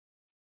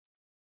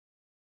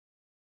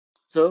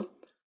 So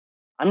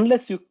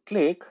unless you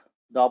click,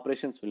 the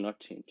operations will not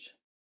change.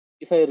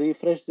 If I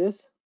refresh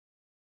this,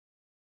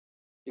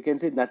 you can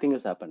see nothing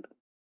has happened.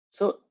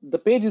 So the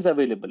page is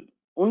available.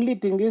 Only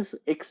thing is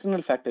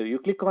external factor. You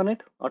click on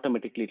it,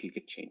 automatically it will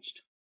get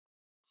changed.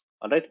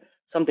 All right,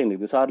 something like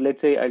this. Or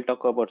let's say I'll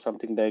talk about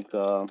something like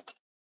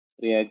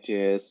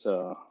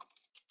ReactJS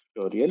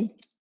tutorial.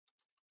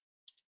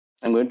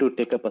 I'm going to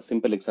take up a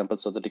simple example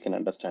so that you can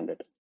understand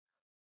it.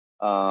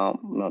 No,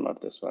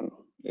 not this one.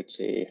 Let's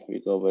say we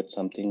go with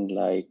something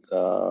like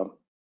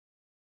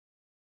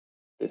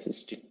this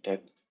is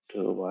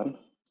tic-tac-toe one.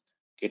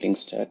 Getting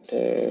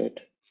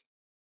started.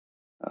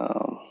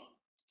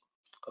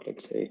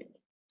 Let's say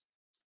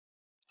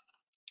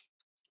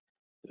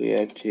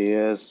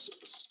ReactJS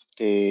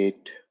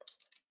state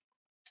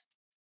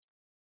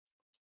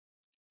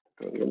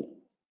tutorial.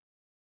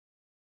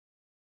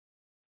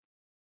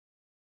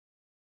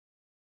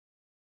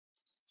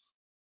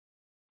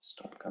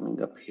 Start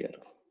coming up here.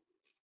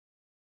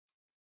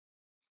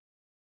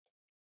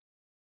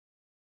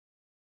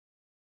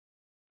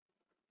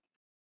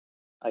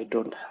 I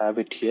don't have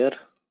it here.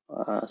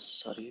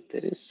 Sorry,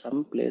 there is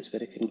some place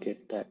where I can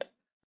get that.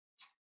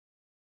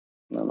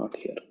 No, not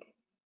here.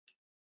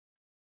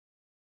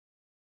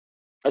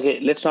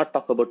 Okay, let's not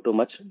talk about too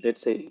much.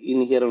 Let's say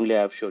in here only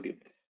I have showed you.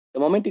 The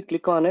moment you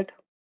click on it,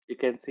 you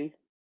can see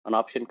an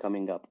option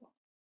coming up,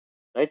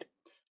 right?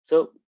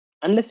 So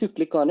unless you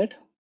click on it,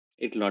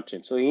 it will not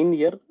change. So in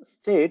here,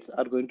 states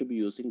are going to be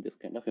using this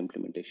kind of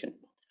implementation.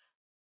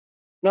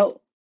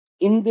 Now,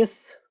 in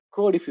this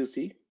code, if you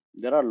see,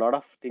 there are a lot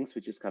of things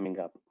which is coming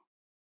up.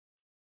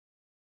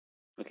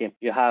 Okay,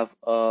 you have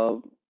a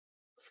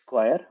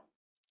square,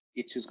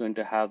 which is going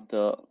to have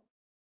the,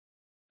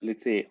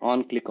 let's say,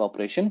 on click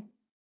operation.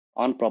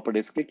 On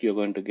properties click, you're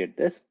going to get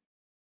this.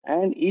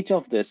 And each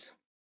of this,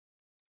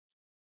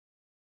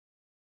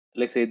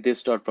 let's say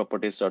this dot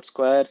properties dot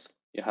squares,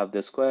 you have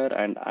the square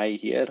and I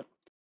here.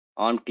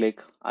 On click,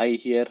 I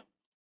here.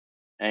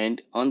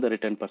 And on the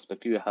return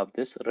perspective, you have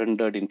this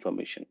rendered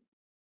information.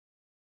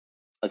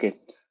 Okay,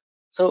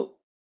 so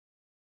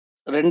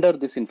render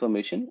this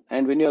information,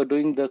 and when you are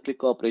doing the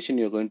click operation,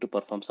 you're going to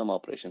perform some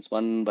operations.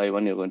 One by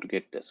one, you're going to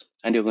get this,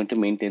 and you're going to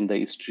maintain the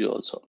history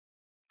also.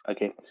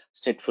 Okay,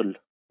 stateful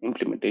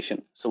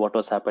implementation. So what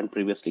was happened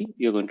previously,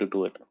 you're going to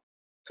do it.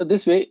 So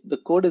this way, the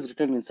code is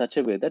written in such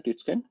a way that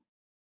it can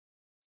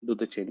do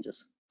the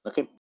changes.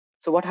 Okay,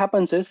 so what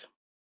happens is,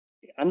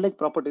 unlike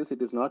properties,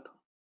 it is not,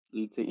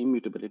 let's say,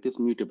 immutable, it is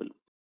mutable,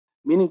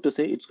 meaning to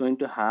say it's going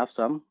to have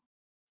some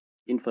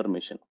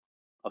information.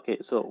 Okay,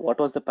 so what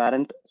was the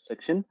parent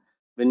section?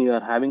 When you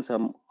are having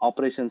some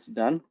operations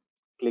done,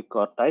 click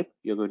or type,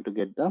 you're going to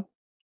get the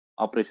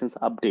operations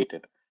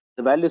updated.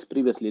 The values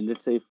previously,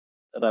 let's say if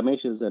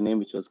Ramesh is the name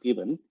which was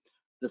given,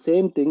 the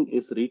same thing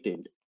is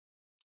retained.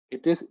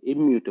 It is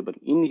immutable.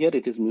 In here,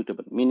 it is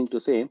mutable, meaning to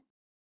say,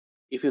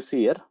 if you see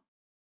here,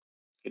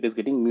 it is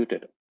getting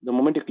muted. The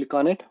moment you click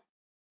on it,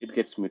 it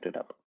gets muted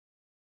up.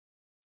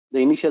 The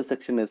initial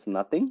section is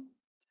nothing.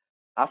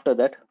 After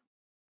that,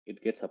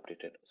 it gets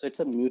updated. So it's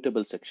a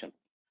mutable section.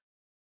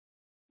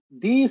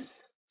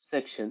 These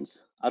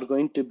sections are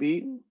going to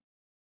be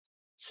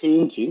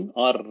changing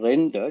or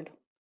rendered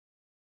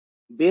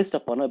based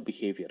upon a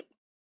behavior.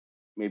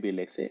 Maybe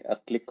let's say a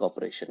click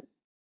operation,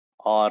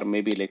 or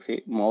maybe let's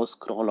say mouse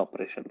scroll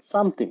operation,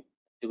 something.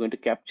 You're going to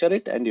capture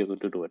it and you're going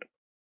to do it.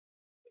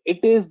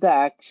 It is the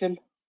actual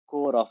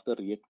core of the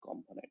React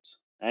components,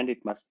 and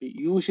it must be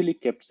usually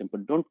kept simple.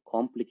 Don't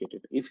complicate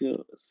it. If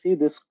you see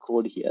this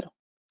code here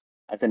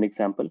as an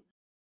example,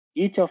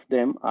 each of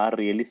them are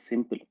really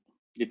simple.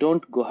 You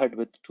don't go ahead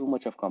with too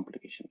much of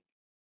complication.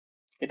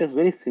 It is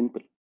very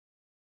simple.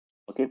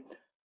 Okay,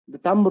 the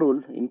thumb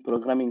rule in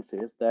programming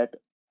says that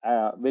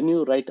when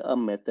you write a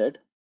method,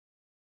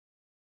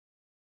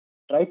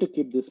 try to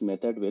keep this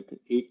method with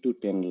 8 to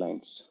 10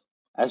 lines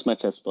as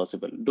much as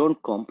possible.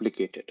 Don't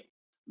complicate it.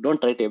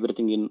 Don't write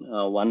everything in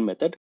one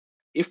method.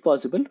 If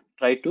possible,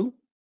 try to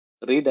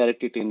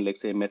redirect it in,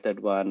 let's say, method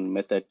 1,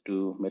 method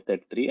 2,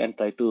 method 3, and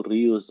try to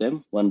reuse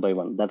them one by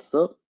one. That's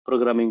the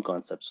programming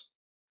concepts.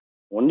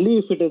 Only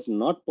if it is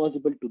not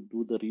possible to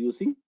do the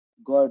reusing,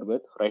 go ahead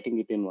with writing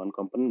it in one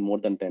component more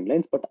than 10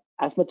 lines, but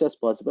as much as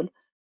possible,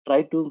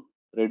 try to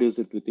reduce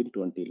it within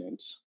 20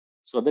 lines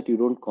so that you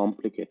don't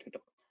complicate it.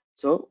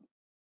 So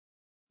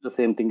the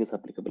same thing is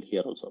applicable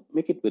here also.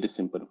 Make it very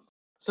simple.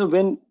 So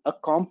when a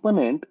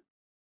component,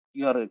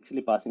 you are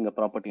actually passing a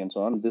property and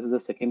so on, this is the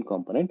second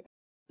component.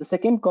 The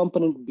second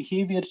component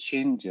behavior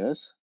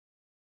changes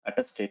at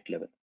a state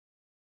level.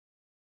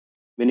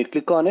 When you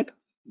click on it,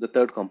 the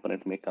third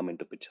component may come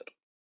into picture.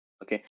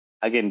 Okay,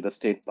 again, the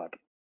state part.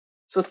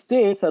 So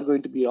states are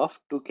going to be of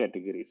two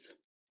categories.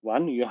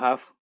 One, you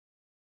have,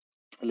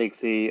 like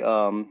say,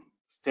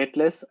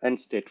 stateless and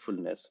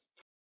statefulness.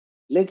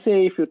 Let's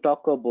say if you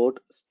talk about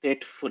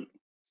stateful,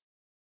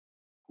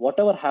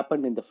 whatever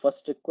happened in the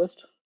first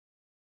request,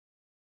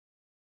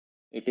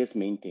 it is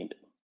maintained.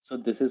 So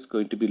this is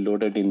going to be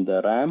loaded in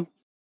the RAM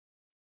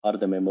or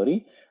the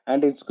memory,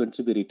 and it's going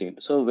to be retained.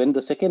 So when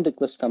the second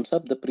request comes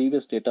up, the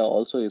previous data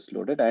also is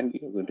loaded and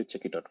you're going to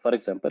check it out. For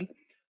example,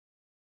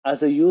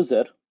 as a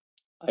user,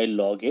 I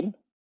log in.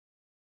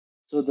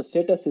 So the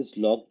status is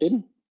logged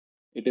in.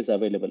 It is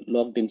available,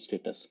 logged in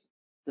status.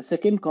 The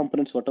second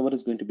components, whatever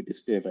is going to be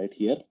displayed right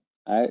here,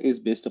 is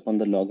based upon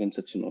the login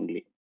section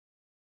only.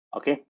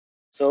 Okay.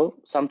 So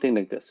something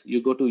like this.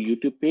 You go to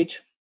YouTube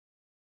page.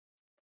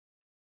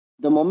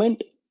 The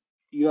moment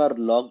you are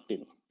logged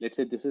in, let's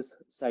say this is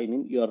sign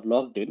in, you are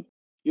logged in,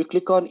 you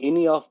click on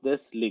any of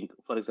this link.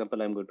 For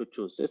example, I'm going to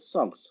choose this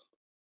songs.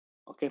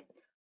 Okay.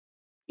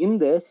 In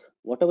this,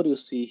 whatever you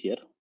see here,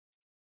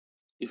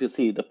 if you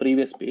see the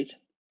previous page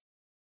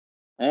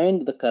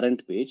and the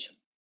current page,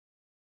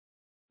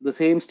 the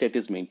same state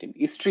is maintained.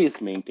 History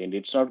is maintained.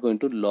 It's not going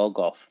to log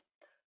off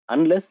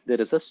unless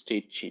there is a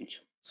state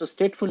change. So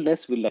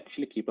statefulness will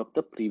actually keep up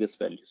the previous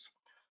values.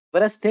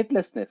 Whereas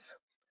statelessness,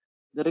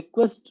 the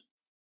request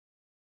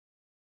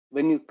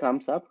when it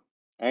comes up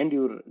and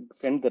you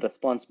send the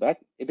response back,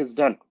 it is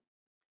done.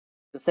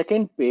 The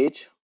second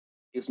page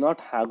is not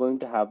going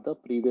to have the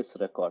previous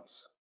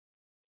records,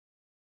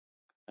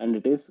 and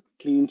it is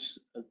clean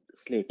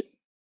slate,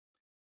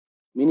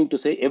 meaning to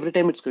say every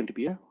time it's going to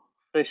be a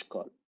fresh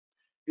call.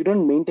 You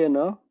don't maintain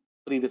a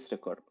previous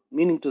record,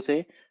 meaning to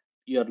say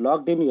you're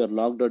logged in, you're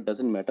logged out,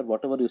 doesn't matter.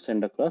 Whatever you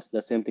send across,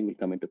 the same thing will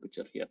come into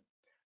picture here.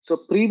 So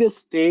previous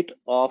state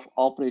of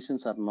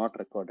operations are not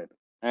recorded,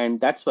 and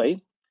that's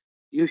why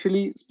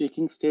usually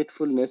speaking,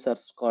 statefulness are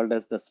called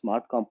as the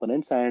smart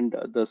components and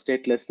the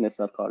statelessness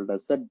are called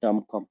as the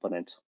dumb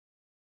components.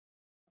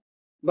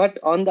 But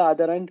on the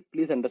other hand,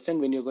 please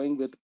understand when you're going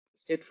with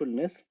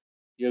statefulness,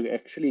 you're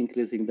actually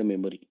increasing the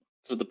memory.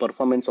 So the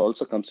performance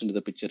also comes into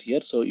the picture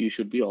here. So you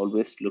should be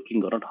always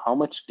looking around how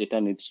much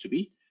data needs to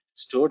be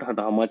stored and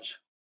how much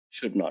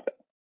should not.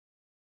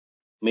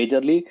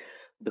 Majorly,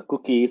 the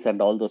cookies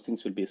and all those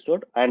things will be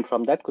stored. And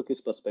from that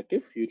cookies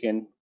perspective, you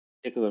can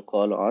take a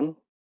call on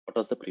what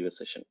was the previous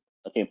session.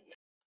 Okay.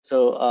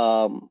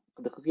 So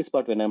the cookies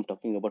part, when I'm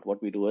talking about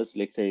what we do is,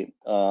 let's say,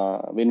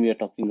 when we are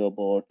talking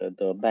about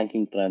the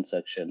banking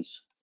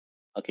transactions,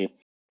 okay,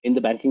 in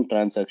the banking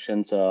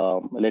transactions,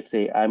 let's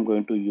say I'm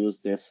going to use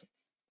this,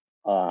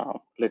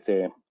 let's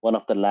say one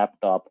of the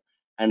laptop,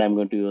 and I'm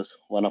going to use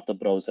one of the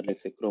browser,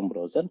 let's say Chrome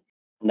browser,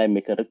 and I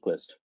make a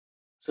request.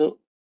 So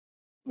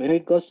when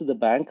it goes to the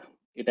bank,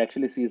 it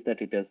actually sees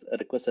that it has a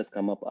request has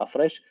come up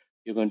afresh.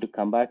 You're going to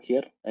come back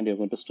here and you're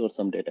going to store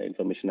some data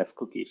information as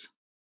cookies.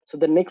 So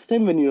the next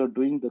time when you're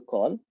doing the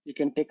call, you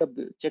can take up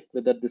the check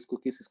whether this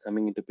cookies is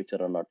coming into picture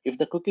or not. If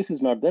the cookies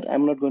is not there,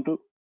 I'm not going to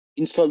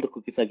install the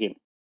cookies again.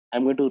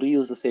 I'm going to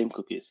reuse the same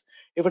cookies.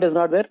 If it is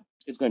not there,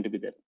 it's going to be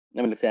there.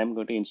 I mean, let's say I'm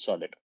going to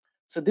install it.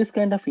 So this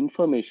kind of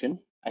information,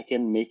 I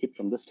can make it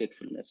from the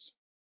statefulness.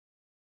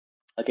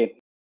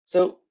 Okay,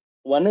 so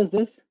one is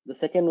this. The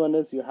second one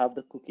is you have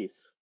the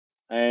cookies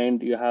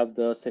and you have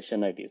the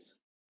session IDs.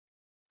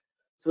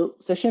 So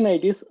session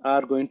IDs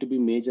are going to be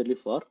majorly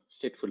for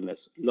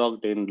statefulness,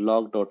 logged in,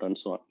 logged out, and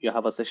so on. You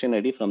have a session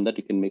ID, from that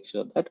you can make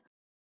sure that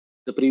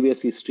the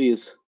previous history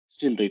is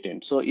still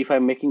retained. So if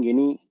I'm making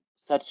any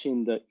search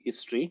in the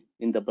history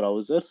in the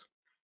browsers,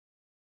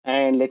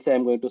 and let's say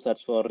I'm going to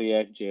search for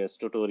ReactJS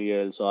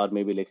tutorials, or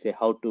maybe let's say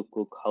how to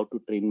cook, how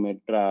to train my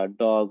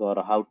dog,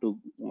 or how to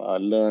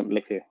learn,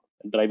 let's say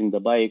driving the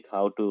bike,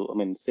 how to, I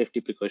mean,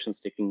 safety precautions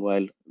taking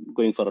while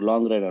going for a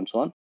long ride and so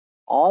on.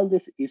 All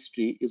this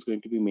history is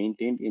going to be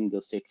maintained in the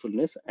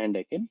statefulness, and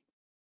I can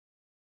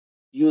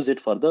use it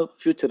for the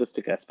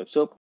futuristic aspect.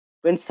 So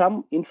when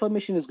some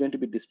information is going to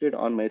be displayed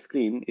on my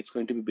screen, it's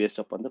going to be based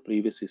upon the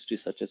previous history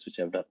such as which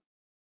I've done.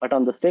 But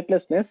on the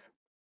statelessness,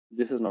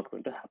 this is not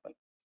going to happen.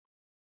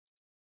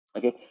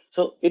 Okay,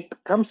 so it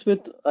comes with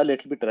a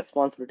little bit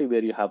responsibility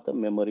where you have the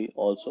memory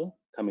also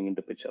coming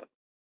into picture.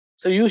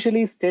 So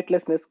usually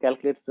statelessness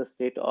calculates the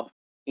state of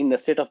in the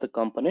state of the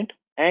component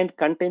and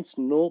contains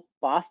no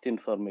past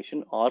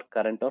information or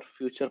current or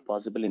future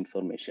possible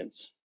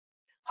informations.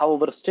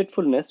 However,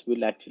 statefulness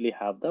will actually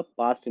have the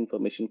past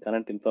information,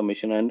 current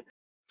information, and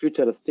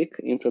futuristic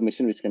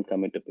information which can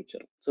come into picture.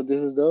 So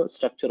this is the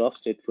structure of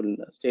stateful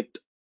state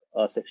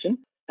section.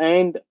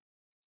 And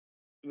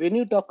when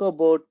you talk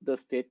about the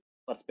state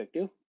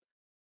perspective,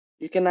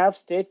 you can have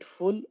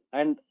stateful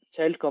and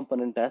child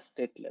component as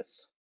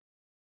stateless.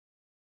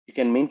 You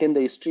can maintain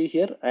the history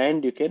here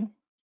and you can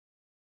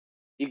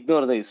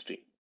ignore the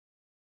history.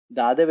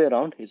 The other way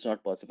around is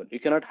not possible. You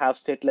cannot have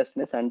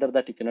statelessness, under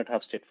that you cannot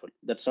have stateful.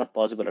 That's not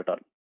possible at all.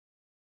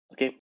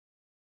 Okay,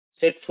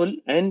 stateful,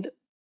 and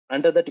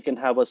under that you can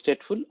have a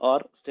stateful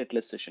or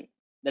stateless session.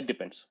 That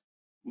depends.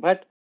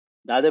 But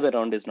the other way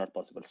around is not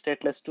possible.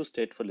 Stateless to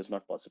stateful is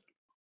not possible.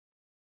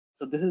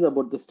 So this is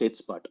about the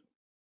states part.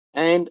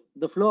 And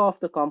the flow of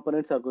the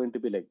components are going to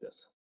be like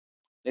this.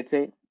 Let's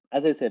say,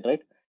 as I said,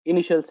 right,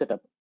 initial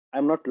setup,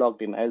 I'm not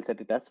logged in, I'll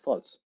set it as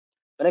false.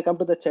 When I come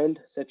to the child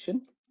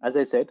section, as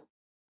I said,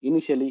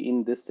 initially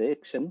in this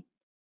section,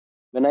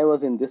 when I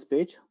was in this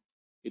page,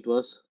 it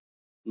was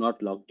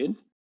not logged in.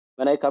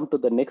 When I come to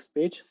the next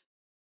page,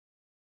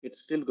 it's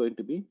still going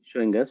to be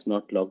showing us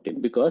not logged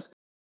in because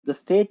the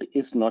state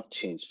is not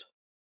changed.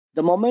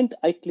 The moment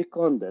I click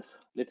on this,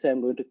 let's say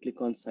I'm going to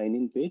click on sign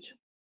in page,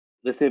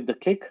 receive the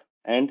kick,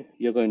 and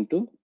you're going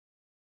to,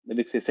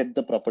 let's say, set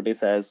the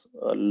properties as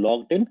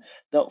logged in.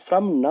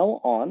 From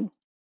now on,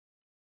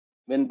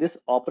 when this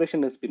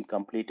operation has been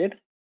completed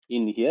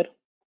in here,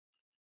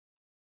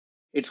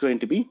 it's going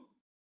to be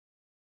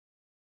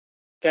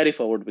carry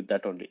forward with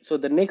that only. So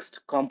the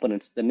next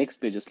components, the next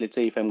pages, let's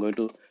say if I'm going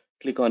to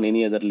click on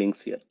any other links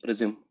here,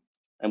 presume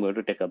I'm going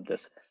to take up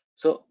this.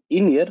 So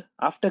in here,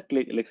 after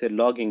click, let's say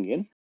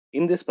logging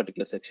in this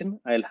particular section,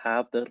 I'll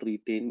have the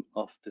retain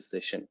of the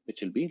session,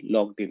 which will be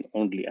logged in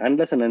only.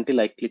 Unless and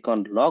until I click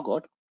on log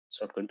out, it's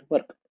not going to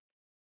work.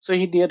 So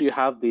in here you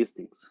have these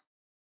things.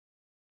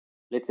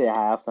 Let's say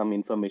I have some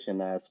information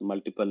as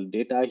multiple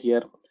data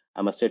here.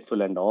 I'm a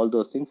stateful and all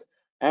those things.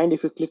 And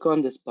if you click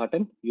on this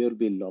button, you'll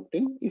be logged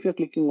in. If you're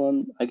clicking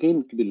on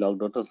again, it will be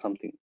logged out or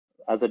something.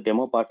 As a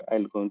demo part,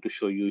 I'm going to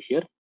show you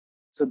here.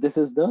 So this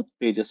is the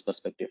pages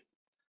perspective.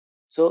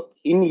 So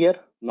in here,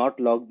 not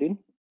logged in,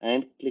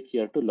 and click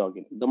here to log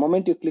in. The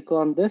moment you click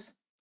on this,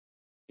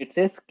 it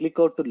says click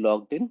out to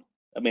logged in.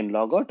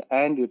 Log out,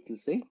 and it will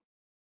say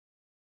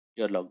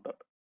you're logged out.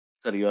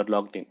 Sorry, you're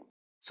logged in.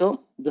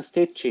 So the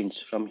state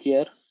changed from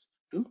here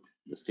to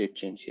the state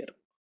change here.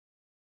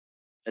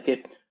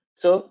 Okay,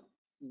 so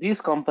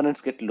these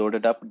components get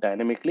loaded up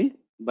dynamically,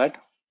 but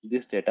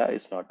this data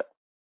is not.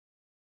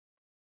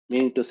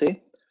 Meaning to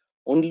say,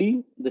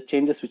 only the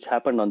changes which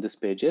happened on this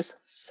page is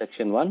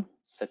section 1,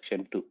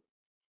 section 2.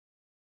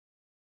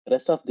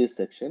 Rest of these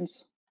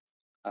sections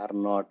are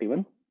not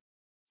even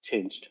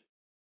changed.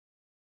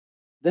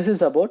 This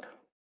is about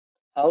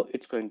how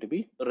it's going to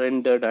be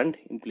rendered and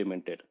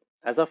implemented.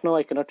 As of now,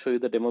 I cannot show you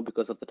the demo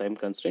because of the time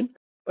constraint,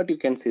 but you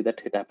can see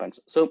that it happens.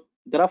 So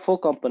there are 4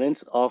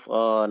 components of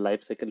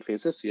lifecycle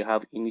phases. You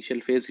have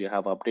initial phase, you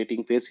have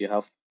updating phase, you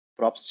have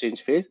props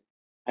change phase,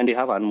 and you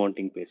have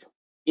unmounting phase.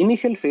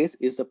 Initial phase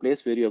is the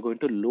place where you're going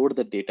to load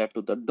the data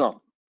to the DOM.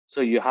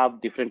 So you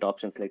have different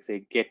options, like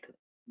say get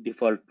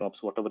default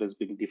props, whatever is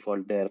being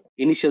default there.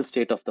 Initial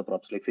state of the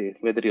props, like say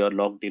whether you're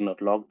logged in or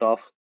logged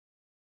off.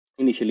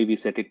 Initially we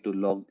set it to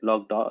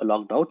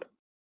logged out,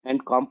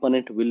 and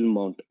component will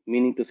mount,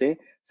 meaning to say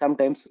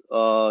sometimes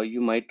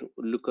you might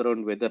look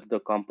around whether the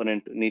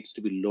component needs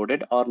to be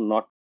loaded or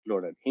not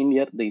loaded. In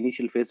here, the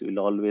initial phase will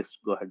always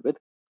go ahead with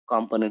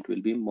component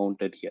will be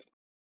mounted here.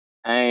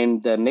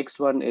 And the next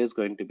one is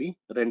going to be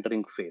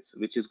rendering phase,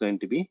 which is going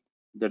to be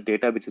the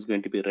data which is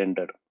going to be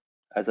rendered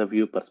as a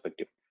view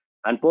perspective.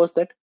 And post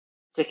that,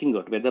 checking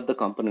out whether the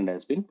component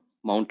has been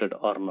mounted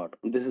or not.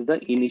 This is the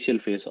initial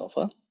phase of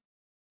a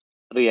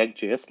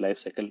ReactJS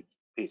lifecycle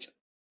page.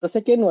 The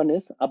second one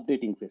is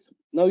updating phase.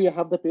 Now you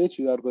have the page,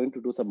 you are going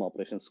to do some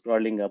operations,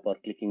 scrolling up or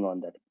clicking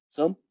on that.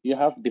 So you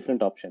have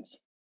different options.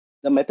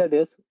 The method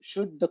is,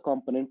 should the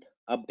component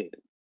update?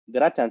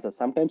 There are chances.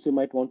 Sometimes you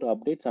might want to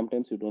update,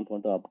 sometimes you don't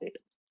want to update.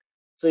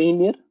 So in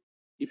here,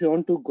 if you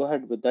want to go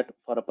ahead with that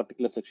for a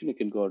particular section, you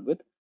can go ahead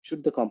with,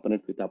 should the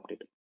component with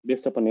update?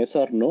 Based upon yes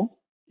or no,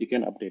 you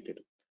can update it.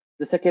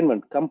 The second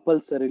one,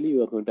 compulsorily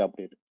you are going to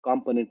update.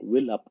 Component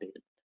will update.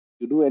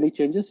 You do any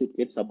changes, it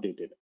gets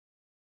updated.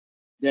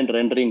 Then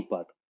rendering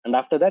part, and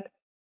after that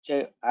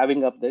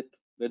having update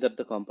whether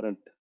the component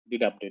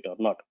did update or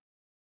not.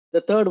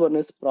 The third one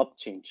is prop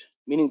change,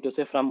 meaning to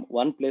say from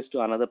one place to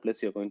another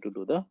place you're going to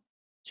do the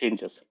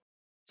changes.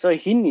 So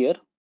in here,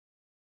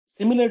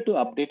 similar to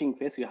updating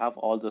phase, you have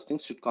all those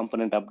things. Should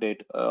component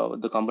update,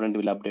 the component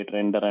will update,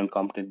 render, and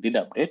component did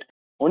update.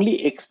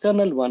 Only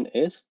external one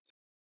is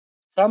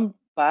from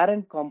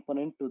parent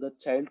component to the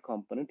child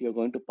component, you're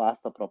going to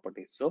pass the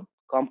properties. So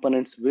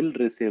components will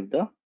receive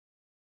the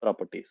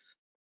properties.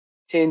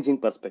 Changing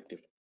perspective.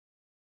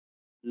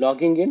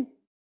 Logging in,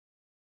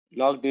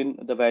 logged in,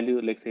 the value,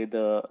 like say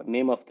the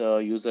name of the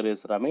user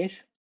is Ramesh.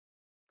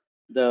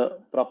 The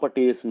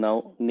property is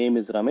now name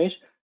is Ramesh.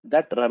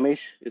 That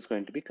Ramesh is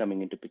going to be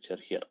coming into picture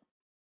here.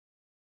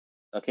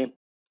 Okay,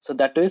 so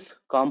that is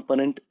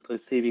component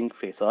receiving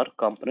phase or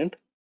component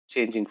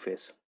changing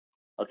phase.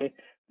 Okay,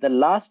 the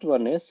last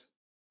one is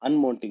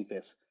unmounting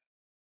phase.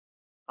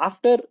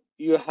 After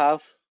you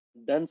have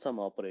done some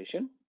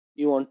operation,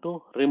 you want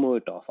to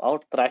remove it off or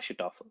trash it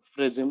off.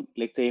 Presume,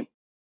 let's say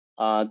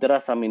there are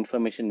some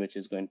information which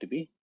is going to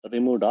be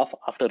removed off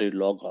after you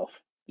log off.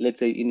 Let's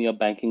say in your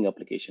banking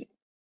application,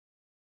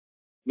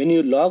 when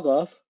you log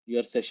off,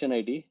 your session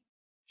ID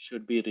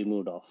should be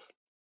removed off.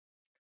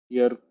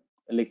 Your,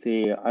 let's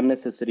say,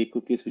 unnecessary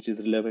cookies which is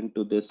relevant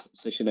to this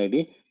session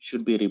ID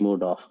should be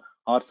removed off,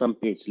 or some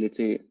page, let's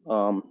say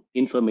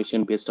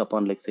information based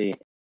upon, let's say,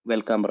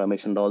 welcome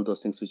Ramesh and all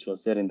those things which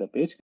was there in the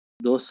page,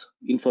 those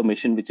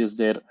information which is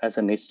there as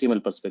an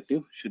HTML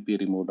perspective should be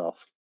removed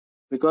off,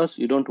 because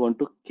you don't want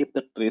to keep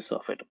the trace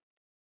of it.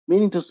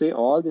 Meaning to say,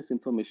 all this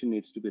information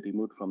needs to be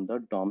removed from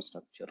the DOM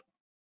structure.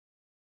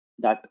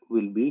 That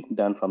will be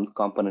done from the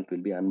component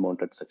will be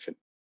unmounted section.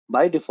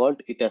 By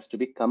default, it has to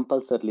be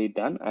compulsorily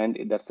done, and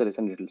that's the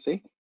reason it will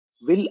say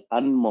will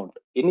unmount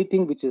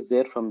anything which is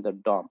there from the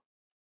DOM.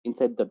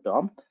 Inside the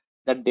DOM,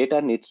 that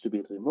data needs to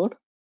be removed.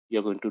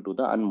 You're going to do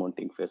the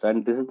unmounting phase.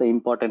 And this is the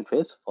important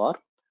phase for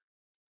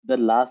the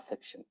last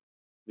section,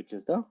 which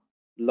is the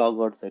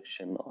logout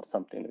section or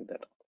something like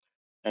that.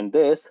 And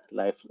this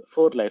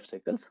four life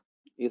cycles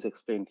is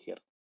explained here.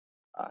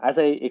 As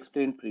I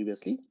explained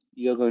previously,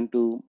 you're going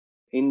to,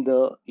 in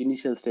the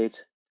initial stage,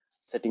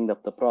 setting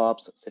up the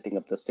props, setting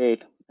up the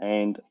state,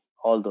 and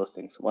all those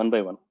things one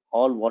by one,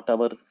 all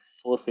whatever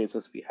four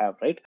phases we have,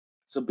 right?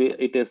 So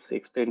it is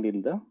explained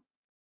in the,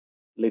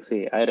 let's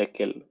say,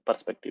 hierarchical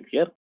perspective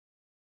here,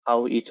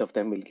 how each of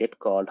them will get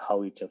called,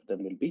 how each of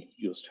them will be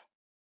used.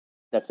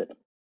 That's it.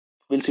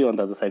 We'll see you on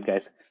the other side,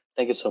 guys.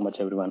 Thank you so much,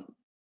 everyone.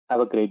 Have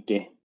a great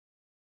day.